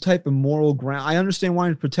have some type of moral ground? I understand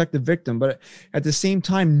wanting to protect the victim, but at the same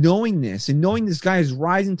time, knowing this guy is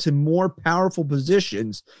rising to more powerful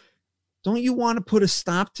positions, don't you want to put a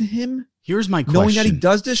stop to him? Here's my question. Knowing that he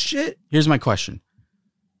does this shit? Here's my question.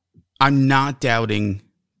 I'm not doubting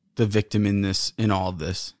the victim in all of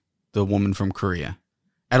this, the woman from Korea,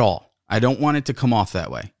 at all. I don't want it to come off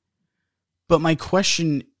that way. But my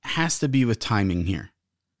question has to be with timing here.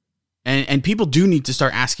 And people do need to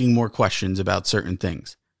start asking more questions about certain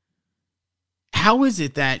things. How is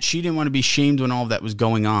it that she didn't want to be shamed when all of that was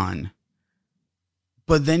going on?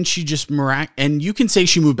 But then she just and you can say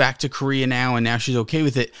she moved back to Korea now and now she's okay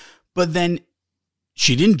with it. But then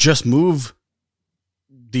she didn't just move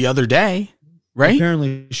the other day, right?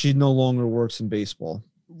 Apparently she no longer works in baseball.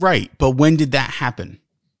 Right. But when did that happen?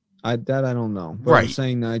 I don't know. But right. I'm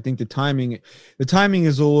saying that I think the timing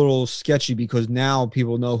is a little sketchy because now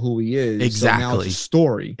people know who he is. Exactly. So now it's a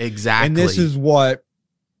story. Exactly. And this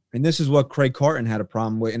is what Craig Carton had a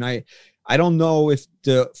problem with. And I don't know if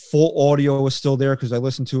the full audio was still there because I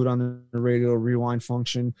listened to it on the radio rewind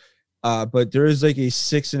function. But there is like a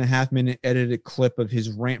 6.5 minute edited clip of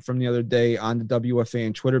his rant from the other day on the WFA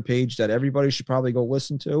and Twitter page that everybody should probably go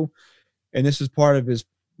listen to. And this is part of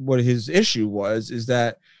what his issue was, is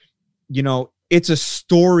that, you know, it's a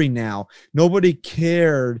story now. Nobody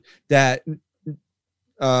cared that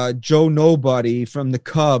Joe Nobody from the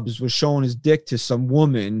Cubs was showing his dick to some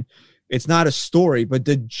woman. It's not a story, but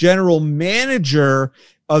the general manager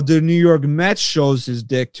of the New York Mets shows his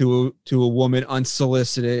dick to a woman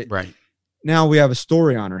unsolicited. Right. Now we have a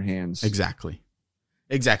story on our hands. Exactly.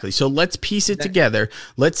 So let's piece it together.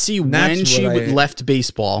 Let's see when she left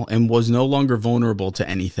baseball and was no longer vulnerable to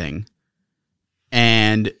anything.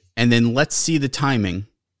 And then let's see the timing.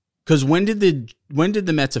 Because when did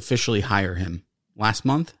the Mets officially hire him? Last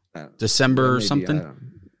month? December or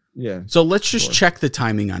something? Yeah. So let's just check the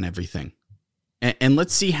timing on everything. And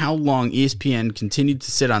let's see how long ESPN continued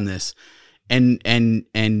to sit on this and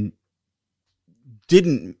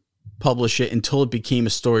didn't publish it until it became a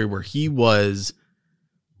story where he was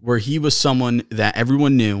someone that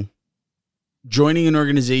everyone knew, joining an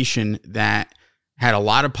organization that had a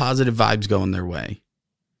lot of positive vibes going their way.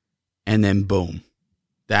 And then boom,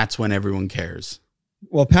 that's when everyone cares.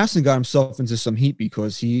 Well, Passan got himself into some heat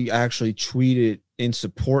because he actually tweeted in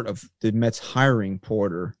support of the Mets hiring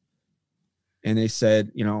Porter. And they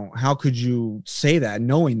said, how could you say that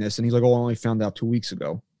knowing this? And he's like, I only found out 2 weeks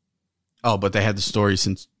ago. Oh, but they had the story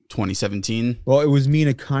since 2017? Well, it was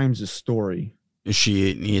Mina Kimes' story. Is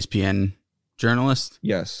she an ESPN journalist?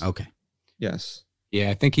 Yes. Okay. Yes. Yeah,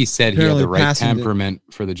 I think he said Apparently he had the right Passan temperament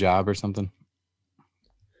for the job or something.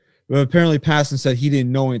 But apparently Passan said he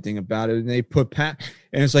didn't know anything about it. And they put and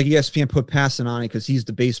it's like ESPN put Passan on it because he's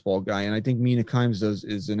the baseball guy. And I think Mina Kimes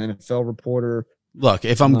is an NFL reporter. Look,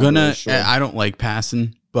 if I'm going to, sure. I don't like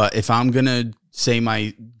Passan, but if I'm going to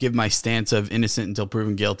give my stance of innocent until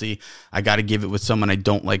proven guilty, I got to give it with someone I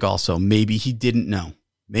don't like also. Maybe he didn't know.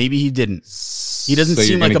 Maybe he didn't. He doesn't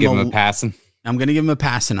seem like give him a passing. I'm going to give him a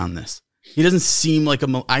passing on this. He doesn't seem like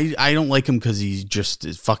I don't like him because he just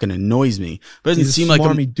fucking annoys me. But doesn't seem like a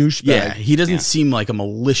douchebag. Yeah, he doesn't seem like a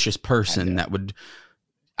malicious person that would.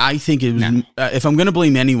 I think it was. If I'm going to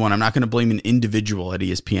blame anyone, I'm not going to blame an individual at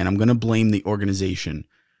ESPN. I'm going to blame the organization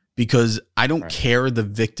because I don't care the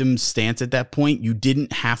victim's stance at that point. You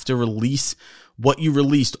didn't have to release what you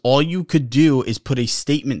released. All you could do is put a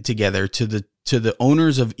statement together to the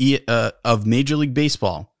owners of Major League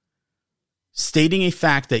Baseball, stating a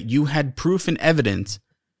fact that you had proof and evidence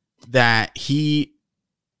that he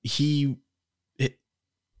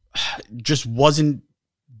just wasn't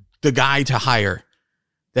the guy to hire,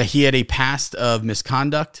 that he had a past of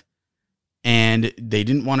misconduct and they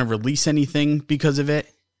didn't want to release anything because of it.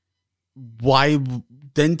 Why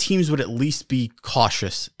then teams would at least be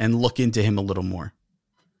cautious and look into him a little more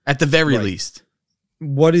at the very least.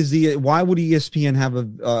 Why would ESPN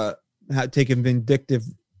have take a vindictive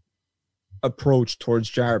approach towards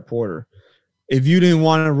Jared Porter? If you didn't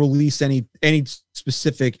want to release any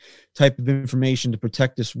specific type of information to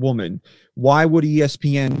protect this woman, why would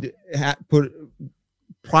ESPN put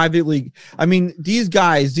privately? I mean, these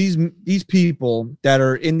guys, these people that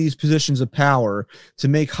are in these positions of power to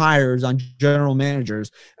make hires on general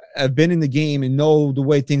managers have been in the game and know the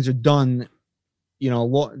way things are done.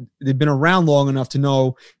 They've been around long enough to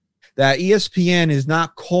know that ESPN is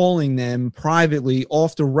not calling them privately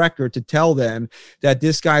off the record to tell them that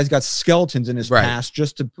this guy's got skeletons in his past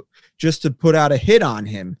just to put out a hit on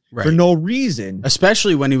him for no reason.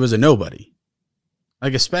 Especially when he was a nobody.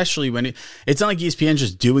 Like, especially when it's not like ESPN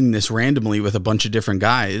just doing this randomly with a bunch of different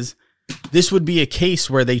guys. This would be a case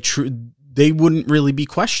where they wouldn't really be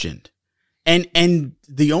questioned. And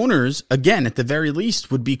the owners, again, at the very least,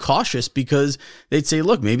 would be cautious because they'd say,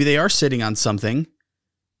 look, maybe they are sitting on something.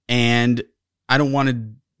 And I don't want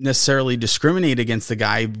to necessarily discriminate against the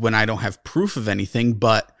guy when I don't have proof of anything,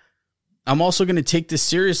 but I'm also going to take this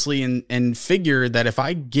seriously and figure that if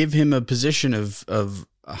I give him a position of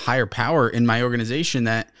a higher power in my organization,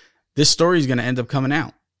 that this story is going to end up coming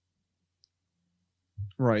out.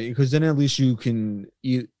 Right, because then at least you can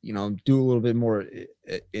do a little bit more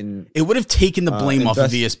in. It would have taken the blame off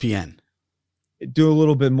of ESPN. Do a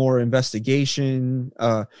little bit more investigation,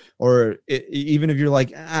 even if you're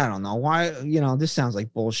like, I don't know why, this sounds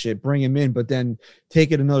like bullshit, bring him in, but then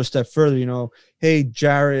take it another step further. Hey,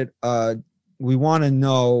 Jared, we want to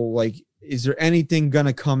know, like, is there anything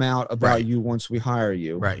gonna come out about you once we hire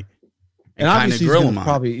you? Right. And obviously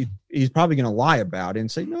he's probably going to lie about it and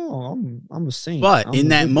say, no, I'm a saint. But in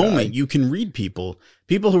that moment, you can read people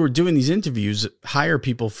who are doing these interviews hire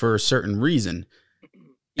people for a certain reason.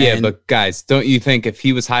 Yeah, but guys, don't you think if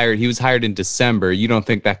he was hired in December, you don't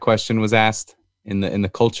think that question was asked in the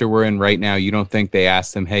culture we're in right now? You don't think they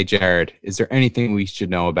asked him, hey, Jared, is there anything we should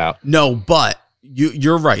know about? No, but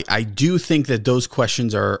you're right. I do think that those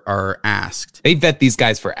questions are asked. They vet these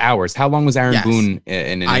guys for hours. How long was Aaron Boone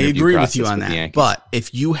in an interview? I agree with you on the that. Yankees? But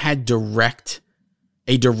if you had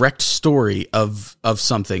a direct story of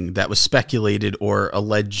something that was speculated or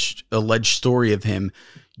alleged story of him,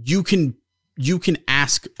 you can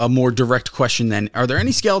ask a more direct question than, are there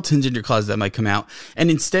any skeletons in your closet that might come out?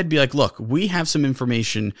 And instead be like, look, we have some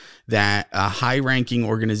information that a high-ranking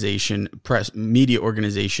organization, media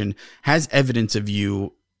organization, has evidence of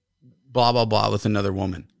you, blah, blah, blah, with another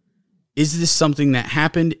woman. Is this something that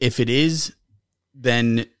happened? If it is,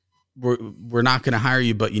 then we're not going to hire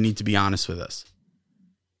you, but you need to be honest with us.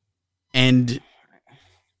 And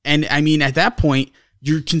I mean, at that point,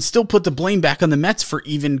 you can still put the blame back on the Mets for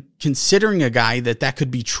even considering a guy that could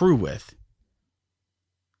be true with.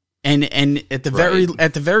 And at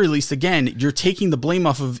the very least, again, you're taking the blame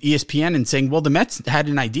off of ESPN and saying, well, the Mets had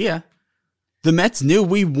an idea. The Mets knew.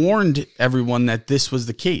 We warned everyone that this was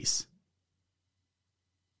the case.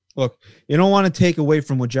 Look, you don't want to take away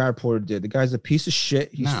from what Jared Porter did. The guy's a piece of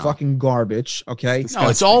shit. He's fucking garbage. Okay. No,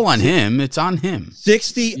 it's all on him. It's on him.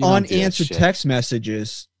 60 unanswered text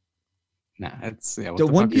messages. Nah, it's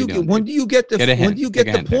when do you get the point? When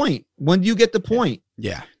do you get the point?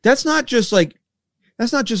 Yeah. That's not just like,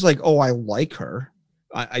 oh, I like her.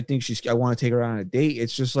 I think I want to take her out on a date.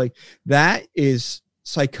 It's just like, that is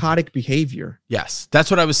psychotic behavior. Yes. That's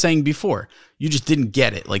what I was saying before. You just didn't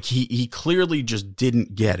get it. Like he clearly just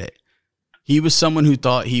didn't get it. He was someone who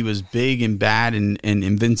thought he was big and bad and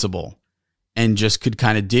invincible and just could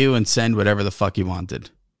kind of do and send whatever the fuck he wanted.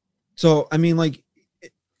 So, I mean, like,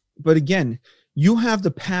 but again, you have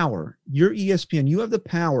the power. You're ESPN. You have the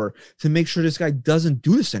power to make sure this guy doesn't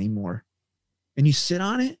do this anymore. And you sit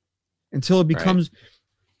on it until it becomes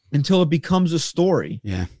a story.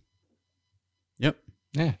 Yeah. Yep.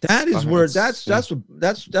 Yeah. That is where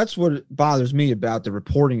that's what bothers me about the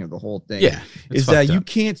reporting of the whole thing. Yeah. Is that you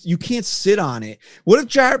can't sit on it. What if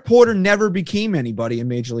Jared Porter never became anybody in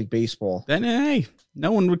Major League Baseball? Then hey,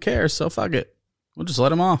 no one would care. So fuck it. We'll just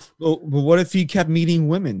let him off. But what if he kept meeting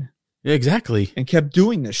women? Yeah, exactly. And kept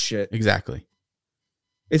doing this shit? Exactly.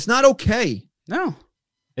 It's not okay. No.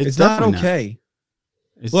 It's not okay.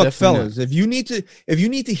 Look, fellas, if you need to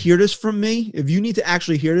hear this from me, if you need to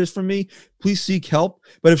actually hear this from me, please seek help.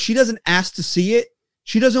 But if she doesn't ask to see it,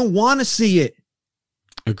 she doesn't want to see it.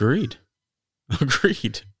 Agreed.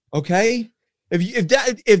 Okay? If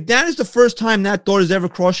that is the first time that thought has ever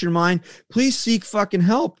crossed your mind, please seek fucking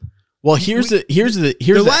help. Well,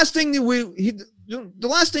 the last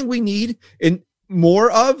thing we need and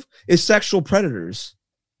more of is sexual predators.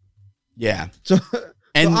 Yeah. So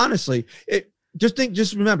honestly,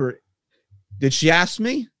 just remember, did she ask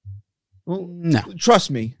me? Well, no. Trust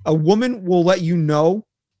me, a woman will let you know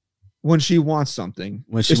when she wants something,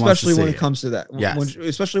 especially when it comes to that. Yes.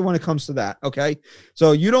 Especially when it comes to that. Okay.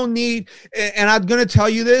 So you don't need, and I'm going to tell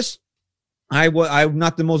you this. I'm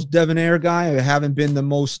not the most debonair guy. I haven't been the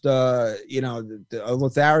most,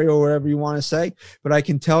 Lothario or whatever you want to say, but I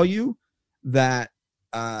can tell you that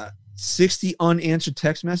 60 unanswered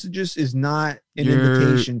text messages is not an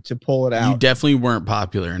invitation to pull it out. You definitely weren't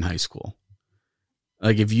popular in high school.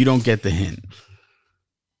 Like if you don't get the hint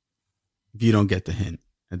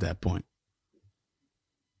at that point.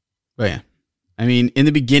 But yeah, I mean, in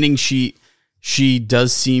the beginning, she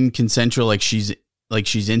does seem consensual, like she's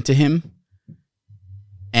into him.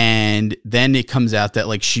 And then it comes out that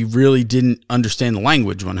like she really didn't understand the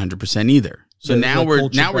language 100% either. So now we're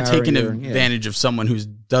taking advantage of someone who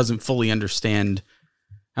doesn't fully understand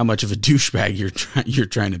how much of a douchebag you're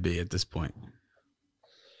trying to be at this point.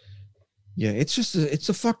 Yeah, it's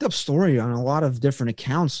a fucked up story on a lot of different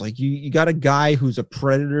accounts. Like you got a guy who's a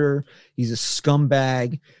predator, he's a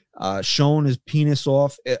scumbag, showing his penis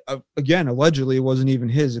off. Again, allegedly it wasn't even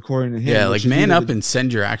his, according to him. Yeah, like man up and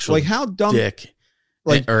send your actual how dumb dick.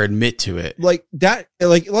 Like, or admit to it. Like that,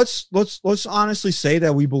 like let's honestly say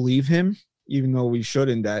that we believe him, even though we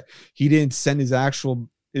shouldn't, that he didn't send his actual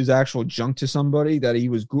junk to somebody, that he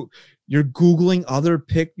was you're Googling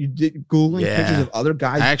pictures of other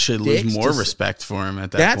guys. I actually lose more respect for him at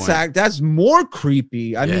that point. That's more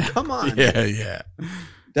creepy. I mean, come on. Yeah.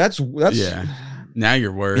 That's yeah. Now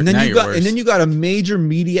you're worse. And then you got a major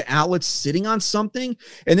media outlet sitting on something,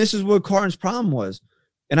 and this is what Carton's problem was.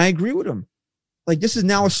 And I agree with him. Like, this is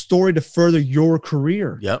now a story to further your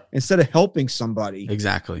career. Yep. Instead of helping somebody.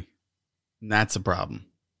 Exactly. And that's a problem.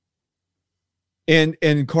 And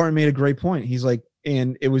Carton made a great point. He's like,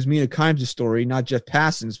 and it was Mina Kimes' story, not Jeff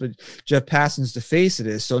Passon's, but Jeff Passon's the face of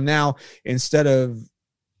this. So now instead of,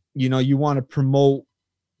 you want to promote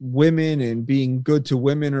women and being good to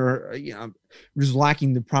women, or, just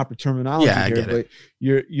lacking the proper terminology here, but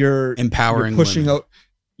you're empowering,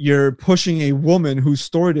 you're pushing a woman whose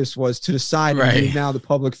story this was to the side, and who's now the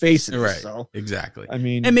public face of this. Right. So, exactly. I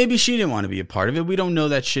mean, and maybe she didn't want to be a part of it. We don't know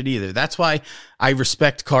that shit either. That's why I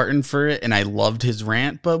respect Carton for it, and I loved his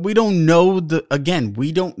rant. But we don't know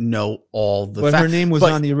we don't know all the. But her name was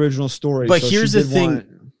on the original story. But here's the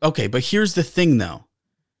thing. Okay, but here's the thing, though.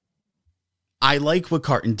 I like what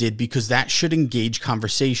Carton did because that should engage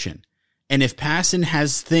conversation. And if Passon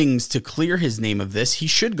has things to clear his name of this, he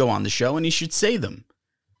should go on the show and he should say them.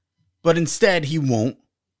 But instead, he won't.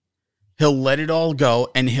 He'll let it all go,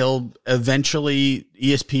 and he'll eventually,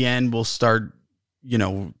 ESPN will start,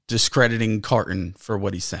 discrediting Carton for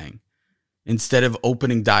what he's saying, instead of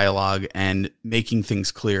opening dialogue and making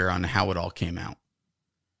things clear on how it all came out.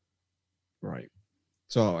 Right.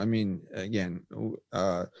 So I mean, again,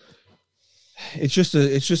 it's just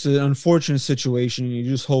an unfortunate situation. You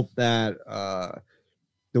just hope that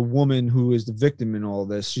the woman who is the victim in all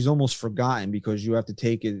this, she's almost forgotten because you have to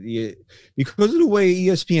take it because of the way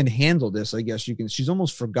ESPN handled this. I guess she's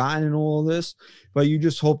almost forgotten in all of this, but you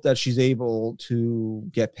just hope that she's able to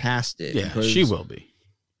get past it. Yeah, because, she will be.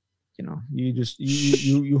 You know,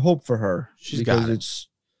 you hope for her. She's got it. It's.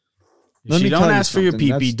 If she don't ask for your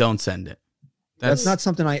pee-pee, don't send it. That's not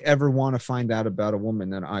something I ever want to find out about a woman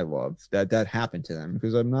that I love, that happened to them,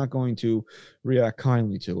 because I'm not going to react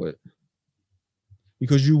kindly to it.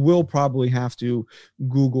 Because you will probably have to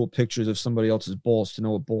Google pictures of somebody else's balls to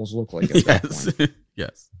know what balls look like at that point.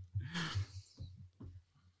 Yes.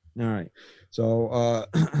 All right.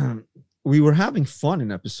 So we were having fun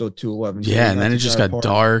in episode 211. Yeah, and then it just got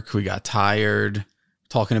dark. We got tired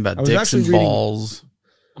talking about dicks and balls.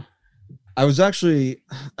 I was actually,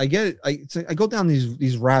 I go down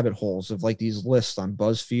these rabbit holes of like these lists on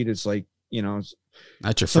BuzzFeed. It's like, you know,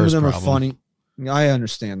 that's your some first of them problem. are funny. I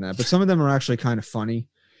understand that, but some of them are actually kind of funny,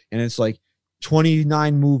 and it's like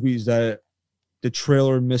 29 movies that the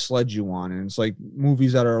trailer misled you on, and it's like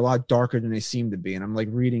movies that are a lot darker than they seem to be. And I'm like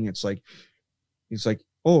reading, it's like,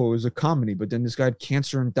 oh, it was a comedy, but then this guy had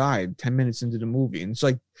cancer and died 10 minutes into the movie, and it's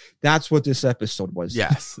like that's what this episode was.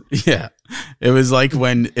 Yes, yeah, it was like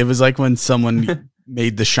when someone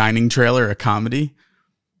made the Shining trailer a comedy.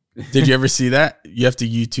 Did you ever see that? You have to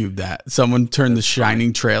YouTube that. Someone turned the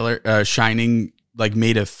Shining trailer, Shining, like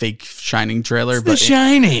made a fake Shining trailer. It's The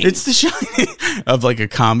Shining. It's the Shining of like a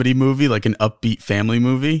comedy movie, like an upbeat family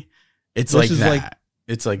movie. It's like that.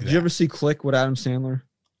 It's like that. Did you ever see Click with Adam Sandler?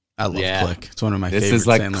 I love Click. It's one of my This favorite. is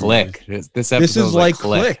like Sandler Click. movies. This episode is like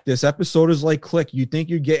Click. This episode is like Click. You think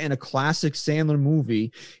you're getting a classic Sandler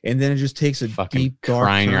movie, and then it just takes a Fucking deep, dark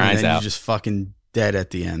crying turn. your eyes And then out. you're just fucking dead at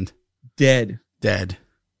the end. Dead.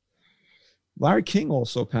 Larry King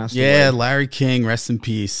also passed away. Yeah, Larry King, rest in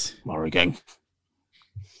peace. Larry King.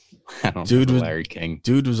 I don't Dude know was- Larry King.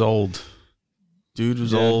 Dude was old.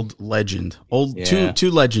 Old. Legend. Old. Yeah.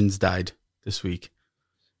 Two legends died this week.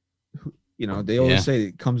 You know, they always say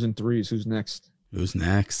it comes in threes. Who's next? Who's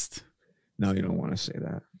next? No, you don't want to say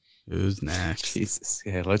that. Who's next? Jesus.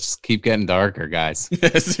 Yeah, let's just keep getting darker, guys.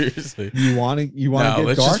 Yeah, seriously. You want to get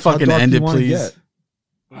let's dark? just fucking How dark end do it, you wanna please. get?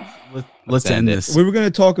 Let's end this. We were going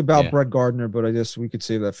to talk about Yeah. Brett Gardner, but I guess we could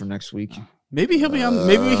save that for next week. Maybe he'll be on.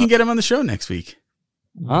 Maybe we can get him on the show next week.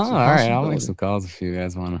 Oh, all right. I'll possibility. make some calls if you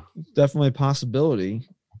guys want to. Definitely a possibility.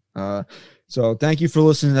 So thank you for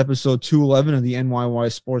listening to episode 211 of the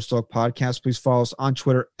NYY Sports Talk podcast. Please follow us on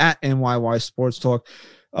Twitter at NYY Sports Talk.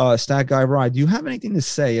 Stat Guy Rye, do you have anything to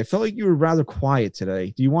say? I felt like you were rather quiet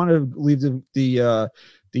today. Do you want to leave the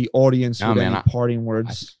audience with any parting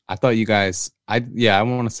words? I thought you guys. I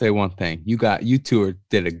want to say one thing. You two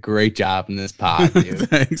did a great job in this pod, dude.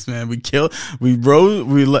 Thanks, man. We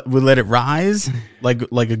let it rise like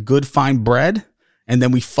a good fine bread, and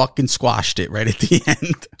then we fucking squashed it right at the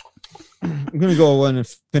end. I'm gonna go in and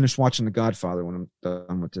finish watching The Godfather when I'm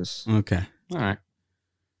done with this. Okay. All right.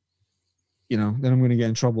 You know, then I'm going to get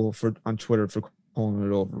in trouble on Twitter for calling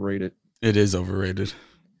it overrated. It is overrated.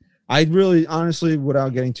 I really, honestly, without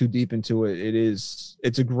getting too deep into it, it's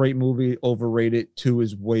a great movie. Overrated. 2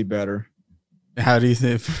 is way better. How do you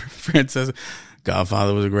think France says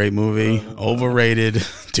Godfather was a great movie? Overrated.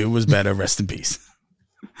 2 was better. Rest in peace.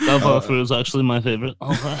 Godfather is actually my favorite.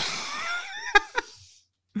 Okay.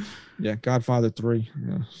 Yeah, Godfather 3.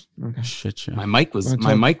 Yeah. Okay. Shit show. My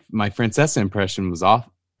Francesa impression was off.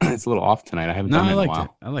 It's a little off tonight. I haven't done it in a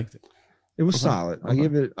while. I liked it. It was solid. I'll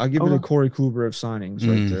give it a Corey Kluber of signings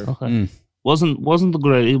right there. Okay. Wasn't the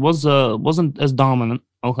great. It wasn't as dominant.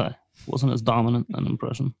 Okay. Wasn't as dominant an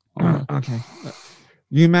impression. Okay.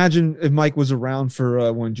 You imagine if Mike was around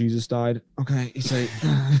for when Jesus died? Okay, he said,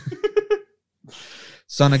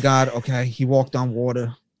 "Son of God." Okay, he walked on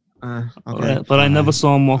water. Okay, But I never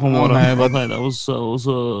saw him walk on water. Okay, but- Okay, that was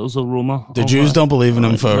a rumor. The Jews don't believe in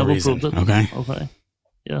him for a Never reason. proved it. Okay. Okay.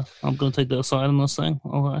 Yeah, I'm gonna take their side on this thing.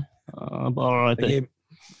 Okay. But all right. they gave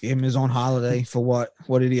him his own holiday for what?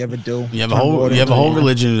 What did he ever do? You have a whole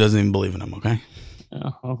religion who doesn't even believe in him. Okay.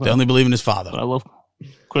 Yeah. Okay. They only believe in his father. But I love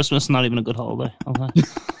Christmas. Not even a good holiday. Okay.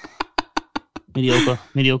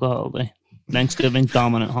 mediocre holiday. Thanksgiving,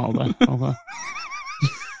 dominant holiday. Okay.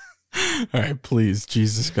 All right, please,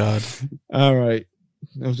 Jesus God. All right,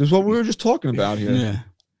 that was just what we were just talking about here. Yeah.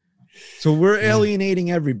 So we're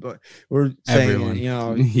alienating everybody. We're saying, Everyone. you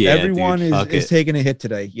know, Yeah, everyone dude, fuck is it. taking a hit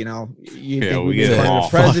today. You know, you Yeah, think we we get made it fun all.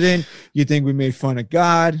 of the president. You think we made fun of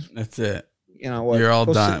God. That's it. You know what? You're all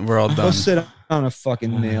Go done. We're all Go done. sit on a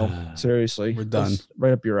fucking nail. Seriously. We're done.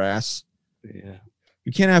 Right up your ass. Yeah.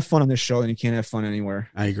 You can't have fun on this show, and you can't have fun anywhere.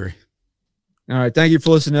 I agree. All right. Thank you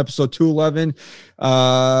for listening to episode 211.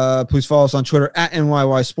 Please follow us on Twitter at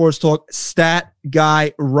NYY Sports Talk. Stat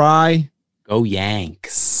Guy Rye. Go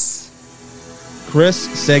Yanks. Chris,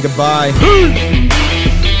 say goodbye.